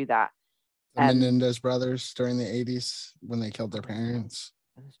they do that. The Menendez brothers during the 80s when they killed their parents.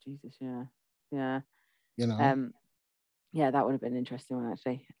 Oh, Jesus, yeah. You know. Yeah, that would have been an interesting one,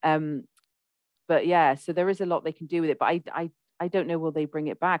 actually. But yeah, so there is a lot they can do with it, but I don't know, will they bring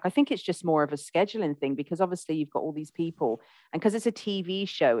it back? I think it's just more of a scheduling thing, because obviously you've got all these people, and because it's a TV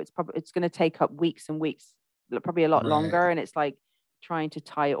show, it's going to take up weeks and weeks, probably a lot longer, and it's like trying to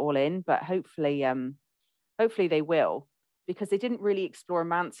tie it all in. But hopefully they will, because they didn't really explore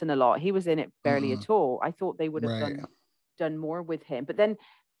Manson a lot. He was in it barely at all. I thought they would have done more with him, but then,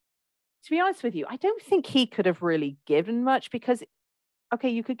 to be honest with you, I don't think he could have really given much, because, okay,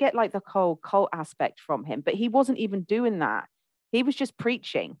 you could get like the whole cult aspect from him, but he wasn't even doing that. He was just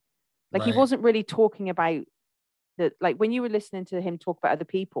preaching. Like he wasn't really talking about like when you were listening to him talk about other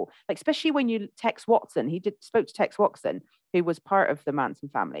people, like especially when you Tex Watson, spoke to Tex Watson, who was part of the Manson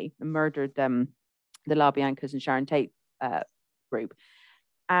family and murdered the LaBiancas and Sharon Tate group.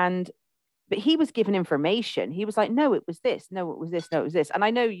 But he was given information. He was like, no, it was this. No, it was this. No, it was this. And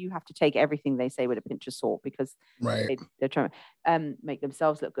I know you have to take everything they say with a pinch of salt because they're trying to make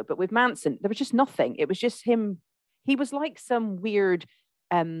themselves look good. But with Manson, there was just nothing. It was just him. He was like some weird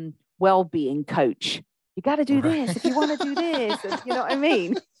well-being coach. You got to do this if you want to do this. And, you know what I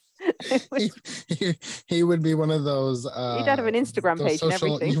mean? He would be one of those. He'd have an Instagram page and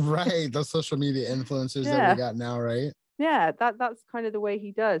everything. Right. Those social media influencers that we got now, right? Yeah, that's kind of the way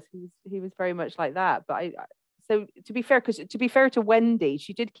he does. He was very much like that. But so to be fair to Wendy,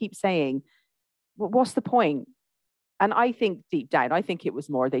 she did keep saying, well, what's the point? And I think deep down, I think it was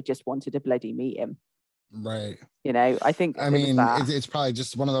more they just wanted to bloody meet him. Right. You know, I think it's probably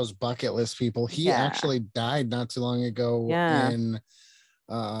just one of those bucket list people. He actually died not too long ago in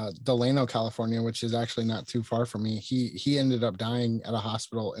Delano, California, which is actually not too far from me. He ended up dying at a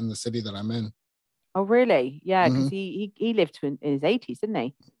hospital in the city that I'm in. Oh, really? Yeah, because he lived in his 80s, didn't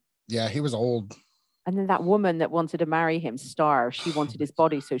he? Yeah, he was old. And then that woman that wanted to marry him, Star, she wanted his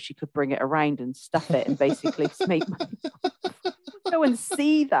body so she could bring it around and stuff it and basically make money. Go and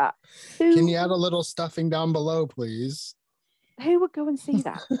see that. Can you add a little stuffing down below, please? Who would go and see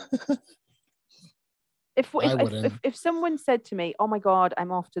that? If someone said to me, oh my God,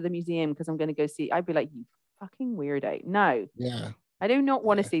 I'm off to the museum because I'm going to go see, I'd be like, you fucking weirdo. No. Yeah. I do not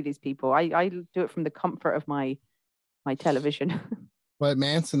want to see these people. I do it from the comfort of my television. But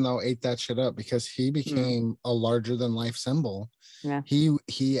Manson, though, ate that shit up because he became a larger than life symbol. Yeah.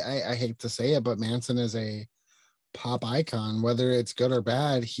 I hate to say it, but Manson is a pop icon, whether it's good or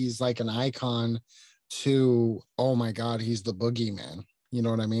bad. He's like an icon to, oh my God, he's the boogeyman. You know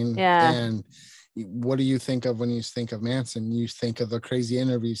what I mean? Yeah. And what do you think of when you think of Manson? You think of the crazy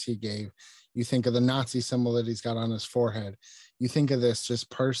interviews he gave. You think of the Nazi symbol that he's got on his forehead. You think of this just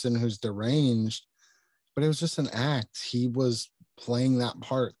person who's deranged, but it was just an act. He was playing that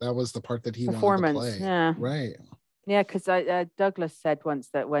part. That was the part that he wanted to play. Yeah. Right. Yeah, because Douglas said once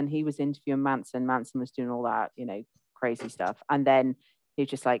that when he was interviewing Manson was doing all that, you know, crazy stuff. And then he was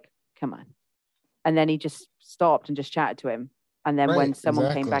just like, come on. And then he just stopped and just chatted to him. And then when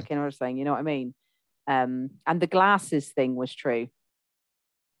someone came back in, I was saying, you know what I mean? And the glasses thing was true.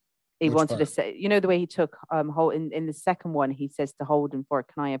 He wanted to say, you know, the way he took in the second one, he says to Holden for,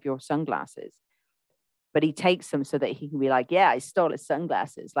 can I have your sunglasses? But he takes them so that he can be like, yeah, I stole his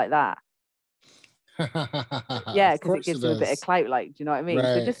sunglasses, like that. Yeah, because it gives him a bit of clout, like, do you know what I mean?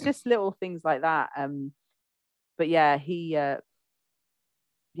 Right. So just little things like that. But yeah, he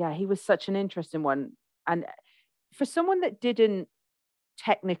was such an interesting one. And for someone that didn't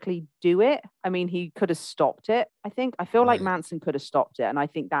technically do it, I mean, he could have stopped it. I feel like Manson could have stopped it, and I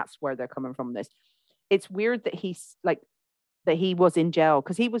think that's where they're coming from this. It's weird that he's like that he was in jail,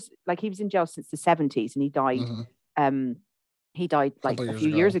 because he was in jail since the 70s, and he died like a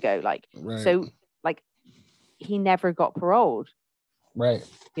few years ago, like so like he never got paroled, right?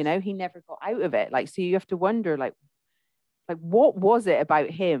 You know, he never got out of it. Like, so you have to wonder, like what was it about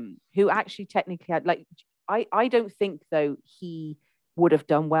him who actually technically had, like, I don't think though he would have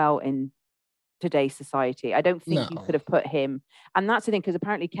done well in today's society. I don't think you could have put him, and that's the thing, because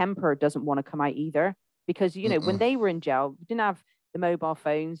apparently Kemper doesn't want to come out either, because, you know, when they were in jail, we didn't have the mobile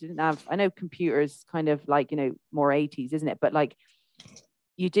phones, didn't have, I know computers kind of like, you know, more 80s, isn't it? But like,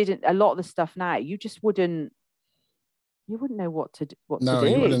 you didn't, a lot of the stuff now, you just wouldn't know what to do. No,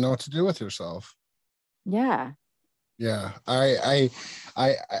 you wouldn't know what to do with yourself. Yeah. Yeah, I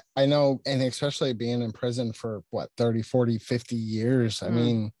know, and especially being in prison for what, 30, 40, 50 years. I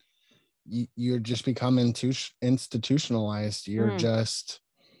mean, you're just become institutionalized. You're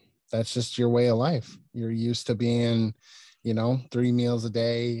that's just your way of life. You're used to being, you know, 3 meals a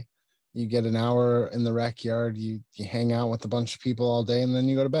day. You get an hour in the rec yard. You hang out with a bunch of people all day, and then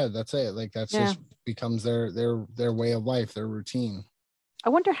you go to bed. That's it. Like, that's just becomes their way of life, their routine. I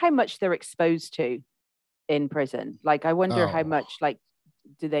wonder how much they're exposed to in prison. Like, I wonder how much, like,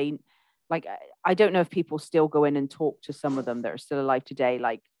 do they, like, I don't know if people still go in and talk to some of them that are still alive today,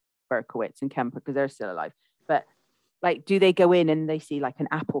 like Berkowitz and Kemper, because they're still alive. But like, do they go in and they see like an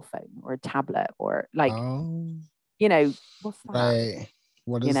Apple phone or a tablet or like, you know, what's that? Right.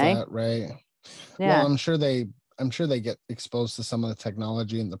 What is that? Right. Yeah. Well, I'm sure they get exposed to some of the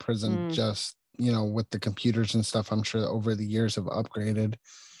technology in the prison, just, you know, with the computers and stuff. I'm sure over the years have upgraded,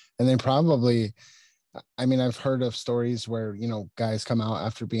 and they probably, I mean, I've heard of stories where, you know, guys come out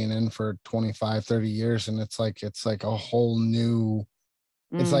after being in for 25, 30 years, and it's like a whole new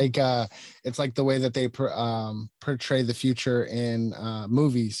It's like the way that they portray the future in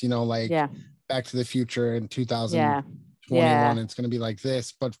movies, like Back to the Future in 2021. It's going to be like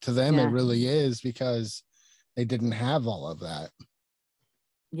this, but to them it really is, because they didn't have all of that.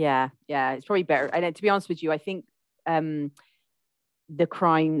 Yeah, it's probably better. And to be honest with you, I think the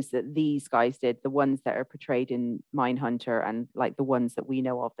crimes that these guys did, the ones that are portrayed in Mindhunter, and like the ones that we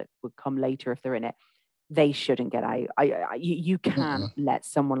know of that would come later if they're in it, they shouldn't get out. You can't let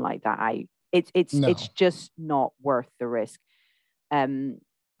someone like that out. It's just not worth the risk. And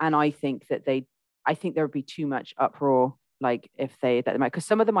I think that there would be too much uproar, like if they might, because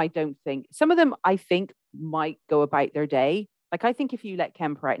some of them I think might go about their day. Like I think if you let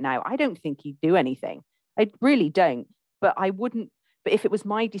Kemper out now, I don't think he'd do anything. I really don't. But I wouldn't. But if it was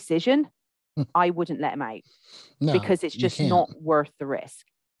my decision, I wouldn't let him out, because it's just not worth the risk.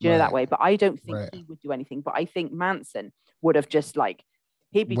 Do you know that way? But I don't think he would do anything. But I think Manson would have just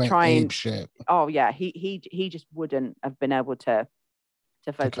he'd be trying. Shit. Oh yeah, he just wouldn't have been able to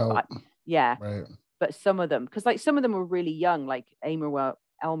focus. Right. But some of them, because some of them were really young, like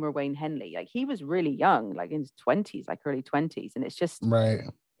Elmer Wayne Henley. Like he was really young, like in his 20s, like early 20s, and it's just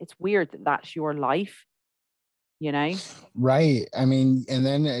it's weird that that's your life. Right. I mean, and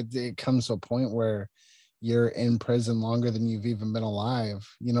then it comes to a point where you're in prison longer than you've even been alive.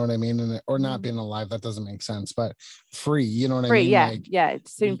 You know what I mean? Or not being alive, that doesn't make sense, but free. You know what I mean? It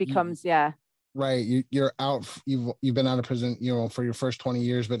soon becomes. Right. You're out. You've been out of prison, for your first 20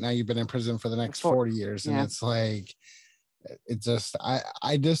 years, but now you've been in prison for the next 40 years, and it's like, it just.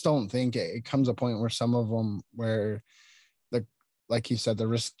 I just don't think it comes a point where some of them, where like you said, the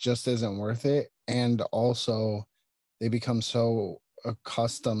risk just isn't worth it, and also they become so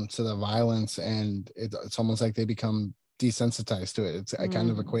accustomed to the violence, and it's almost like they become desensitized to it. I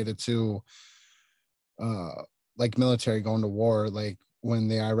kind of equate it to like military going to war. Like when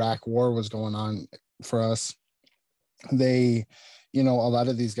the Iraq war was going on for us, they, a lot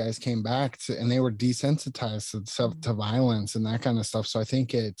of these guys came back and they were desensitized to violence and that kind of stuff. So I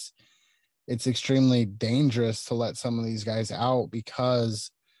think it's extremely dangerous to let some of these guys out,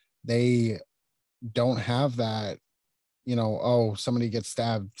 because they don't have that, somebody gets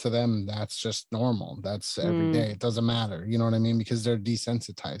stabbed, to them that's just normal, that's every day, it doesn't matter, you know what I mean, because they're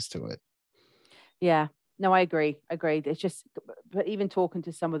desensitized to it. No, I agree. It's just, but even talking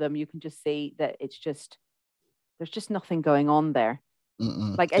to some of them, you can just see that there's just nothing going on there.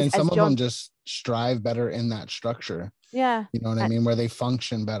 Like and some of them just strive better in that structure. You know what I mean, where they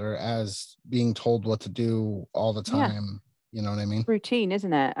function better as being told what to do all the time. You know what I mean? Routine,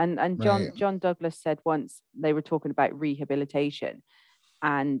 isn't it? And John Douglas said once, they were talking about rehabilitation,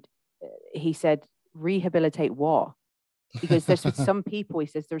 and he said, rehabilitate what? Because there's with some people, he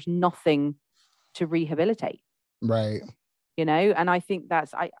says, there's nothing to rehabilitate. Right. And I think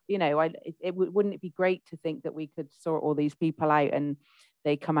that's, wouldn't it be great to think that we could sort all these people out and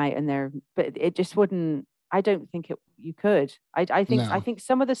they come out and but it just wouldn't. I don't think you could. I think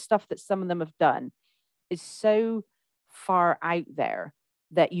some of the stuff that some of them have done is so far out there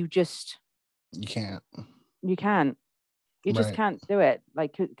that you can't. You just can't do it.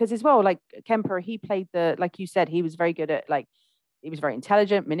 Like, because as well, like Kemper, he played like you said, he was very good at, like, he was very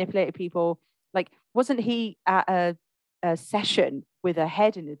intelligent, manipulated people. Like, wasn't he at a session with a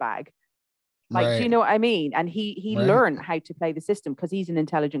head in his bag? Like, do you know what I mean? And he learned how to play the system because he's an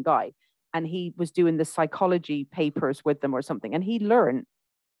intelligent guy, and he was doing the psychology papers with them or something, and he learned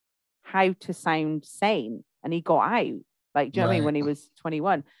how to sound sane, and he got out. Like, do you know what I mean? When he was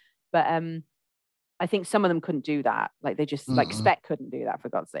 21. But I think some of them couldn't do that. Like, they just like Speck couldn't do that, for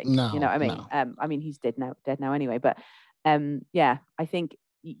God's sake. No, you know what I mean? No. I mean, he's dead now anyway. But I think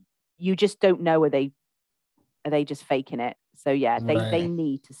you just don't know, are they just faking it? So they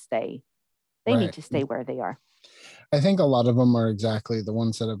need to stay. They need to stay where they are. I think a lot of them are exactly the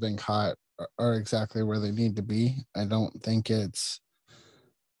ones that have been caught are exactly where they need to be. I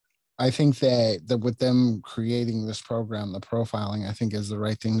think that with them creating this program, the profiling, I think is the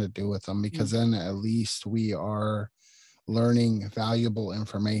right thing to do with them, because then at least we are learning valuable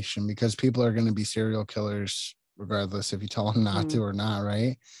information, because people are going to be serial killers regardless if you tell them not to or not,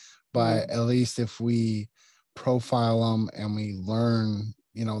 right? But at least if we profile them and we learn,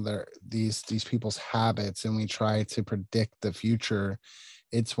 these people's habits, and we try to predict the future,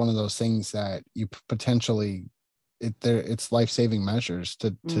 it's one of those things that you potentially, it's life-saving measures to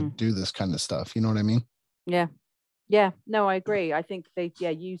do this kind of stuff. You know what I mean? Yeah. No, I agree. I think they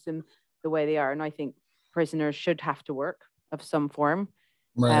use them the way they are, and I think prisoners should have to work of some form,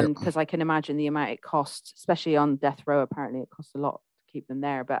 because I can imagine the amount it costs, especially on death row. Apparently it costs a lot to keep them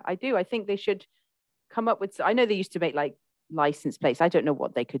there, but I think they should come up with, I know they used to make like license plates. I don't know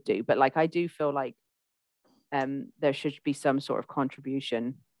what they could do, but like I do feel like there should be some sort of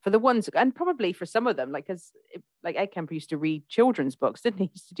contribution for the ones, and probably for some of them, like because like Ed Kemper used to read children's books, didn't he?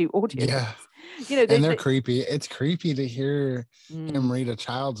 He used to do audio books. You know, and they're creepy. It's creepy to hear him read a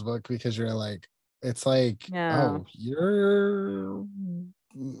child's book because you're like, it's like, oh, you're.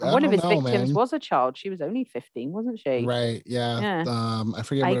 One of his victims was a child. She was only 15, wasn't she? Right. Yeah. I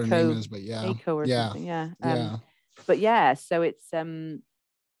forget what her name is, but yeah. Aiko or something. Yeah. Yeah. But yeah, so it's it's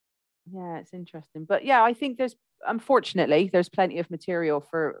interesting. But yeah, I think unfortunately there's plenty of material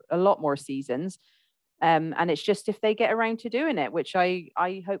for a lot more seasons. And it's just if they get around to doing it, which I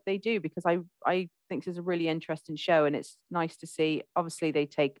hope they do, because I think this is a really interesting show, and it's nice to see. Obviously, they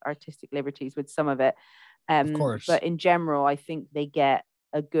take artistic liberties with some of it, of course. But in general, I think they get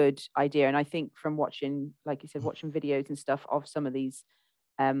a good idea. And I think from watching, like you said, watching videos and stuff of some of these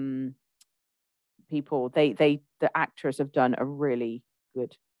people, the actors have done a really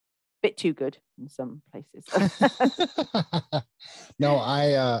good, bit too good in some places. No,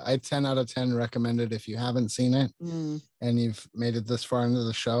 I 10 out of 10 recommend it. If you haven't seen it and you've made it this far into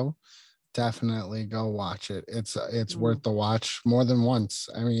the show, definitely go watch it. It's worth the watch more than once.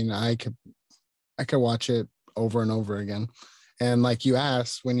 I mean, I could watch it over and over again. And like you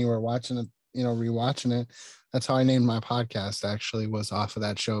asked when you were watching it, you know, rewatching it, that's how I named my podcast, actually, was off of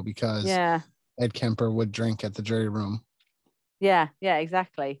that show, because Ed Kemper would drink at the jury room. Yeah,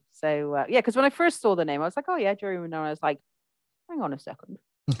 exactly. So, because when I first saw the name, I was like, oh, yeah, jury room. And I was like, hang on a second.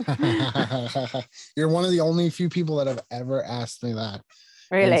 You're one of the only few people that have ever asked me that.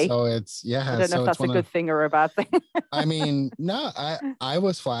 Really? And so it's, I don't know if that's a good thing or a bad thing. I mean, no, I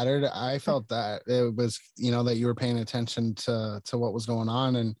was flattered. I felt that it was, you know, that you were paying attention to what was going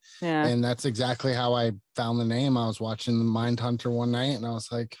on. And that's exactly how I found the name. I was watching the Mindhunter one night and I was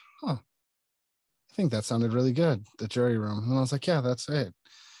like, I think that sounded really good. The jury room. And I was like, yeah, that's it.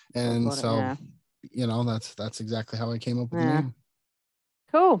 And you know, that's exactly how I came up with the name.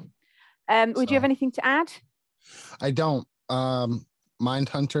 Cool. Would you have anything to add? I don't.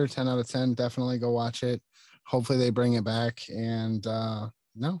 Mindhunter, 10 out of 10. Definitely go watch it. Hopefully they bring it back. And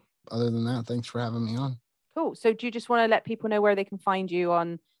no, other than that, thanks for having me on. Cool. So do you just want to let people know where they can find you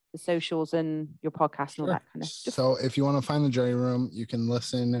on the socials and your podcast and all that kind of stuff? So if you want to find the jury room, you can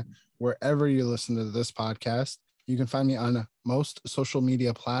listen wherever you listen to this podcast. You can find me on most social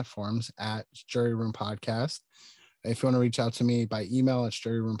media platforms at Jury Room Podcast. If you want to reach out to me by email, it's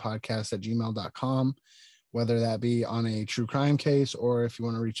juryroompodcast@gmail.com. Whether that be on a true crime case, or if you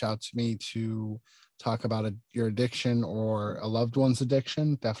want to reach out to me to talk about your addiction or a loved one's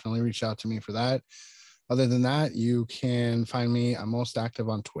addiction, definitely reach out to me for that. Other than that, you can find me. I'm most active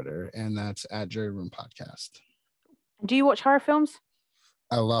on Twitter, and that's at Jury Room Podcast. Do you watch horror films?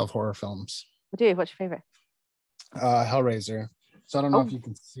 I love horror films. I do. What's your favorite? Hellraiser. So I don't know if you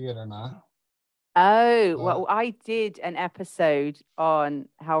can see it or not. Oh, well, I did an episode on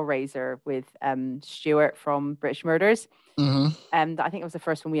Hellraiser with Stuart from British Murders. And I think it was the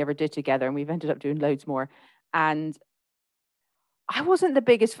first one we ever did together, and we've ended up doing loads more. And I wasn't the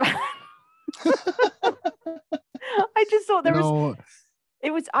biggest fan. I just thought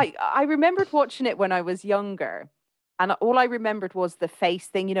I remembered watching it when I was younger, and all I remembered was the face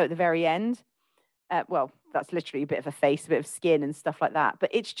thing, you know, at the very end. Well, that's literally a bit of a face, a bit of skin and stuff like that. But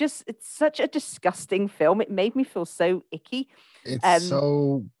it's such a disgusting film. It made me feel so icky. It's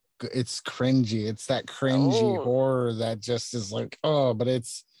it's cringy. It's that cringy horror that just is like, but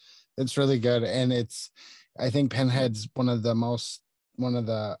it's really good. And I think Pinhead's one of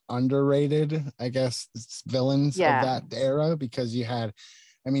the underrated, I guess, villains of that era, because you had,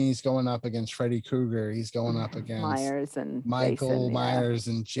 I mean, he's going up against Freddy Krueger. He's going up against Myers and Michael Jason, Myers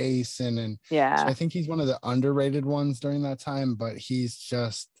and Jason. And so I think he's one of the underrated ones during that time, but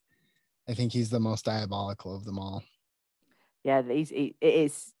I think he's the most diabolical of them all. Yeah,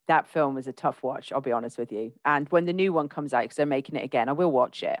 that film is a tough watch, I'll be honest with you. And when the new one comes out, because they're making it again, I will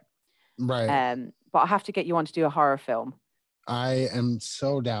watch it. Right. But I'll have to get you on to do a horror film. I am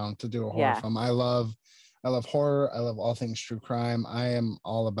so down to do a horror film. I love horror. I love all things true crime. I am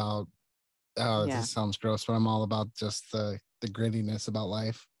all about, this sounds gross, but I'm all about just the grittiness about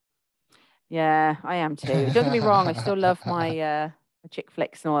life. Yeah, I am too. Don't get me wrong. I still love my chick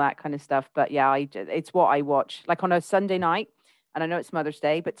flicks and all that kind of stuff. But yeah, it's what I watch. Like on a Sunday night, and I know it's Mother's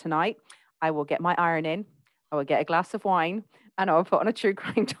Day, but tonight I will get my iron in. I will get a glass of wine, and I'll put on a true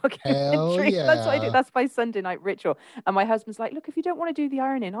crime documentary. Yeah. That's what I do. That's my Sunday night ritual. And my husband's like, look, if you don't want to do the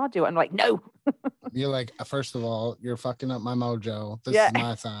ironing, I'll do it. I'm like, no. You're like, first of all, you're fucking up my mojo. This is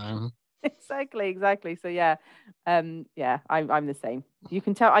my time. Exactly. So I'm the same. You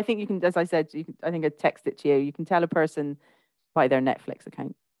can tell, I think you can, as I said, I think I text it to you. You can tell a person by their Netflix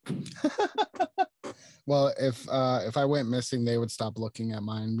account. Well, if I went missing, they would stop looking at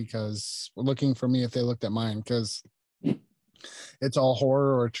mine, because looking for me if they looked at mine, because it's all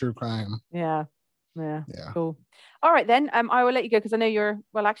horror or true crime. Yeah. Cool. All right then. I will let you go because I know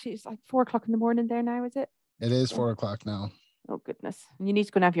actually it's like 4 o'clock in the morning there now, is it? It is 4 o'clock now. Oh goodness. You need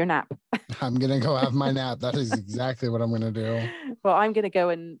to go and have your nap. I'm gonna go have my nap. That is exactly what I'm gonna do. Well, I'm gonna go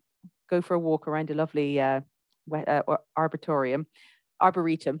for a walk around a lovely arboretum,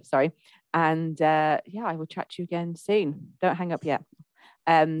 sorry. And I will chat to you again soon. Don't hang up yet.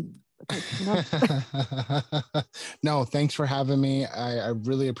 No, thanks for having me. I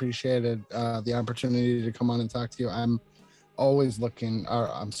really appreciated the opportunity to come on and talk to you. I'm always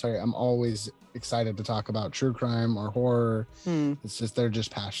I'm always excited to talk about true crime or horror. It's just, they're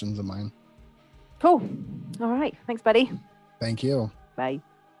just passions of mine. Cool. All right. Thanks, buddy. Thank you. Bye.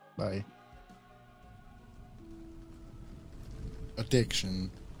 Bye.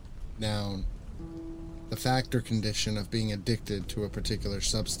 Addiction. Noun. The fact or condition of being addicted to a particular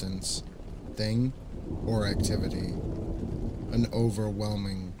substance, thing, or activity. An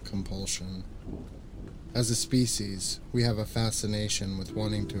overwhelming compulsion. As a species, we have a fascination with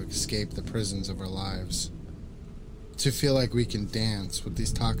wanting to escape the prisons of our lives. To feel like we can dance with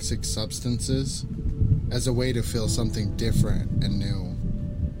these toxic substances as a way to feel something different and new.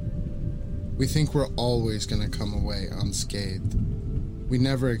 We think we're always going to come away unscathed. We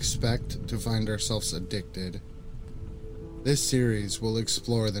never expect to find ourselves addicted. This series will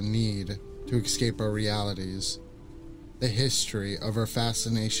explore the need to escape our realities, the history of our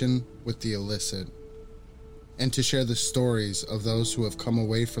fascination with the illicit, and to share the stories of those who have come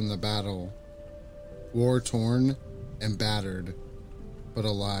away from the battle, war-torn and battered, but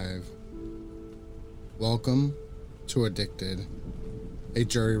alive. Welcome to Addicted, a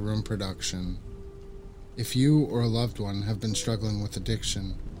Jury Room production. If you or a loved one have been struggling with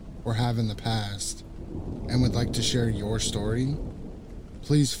addiction, or have in the past, and would like to share your story,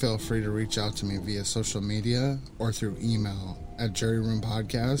 please feel free to reach out to me via social media or through email at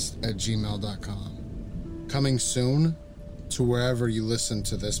juryroompodcast@gmail.com. Coming soon to wherever you listen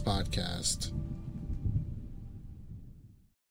to this podcast.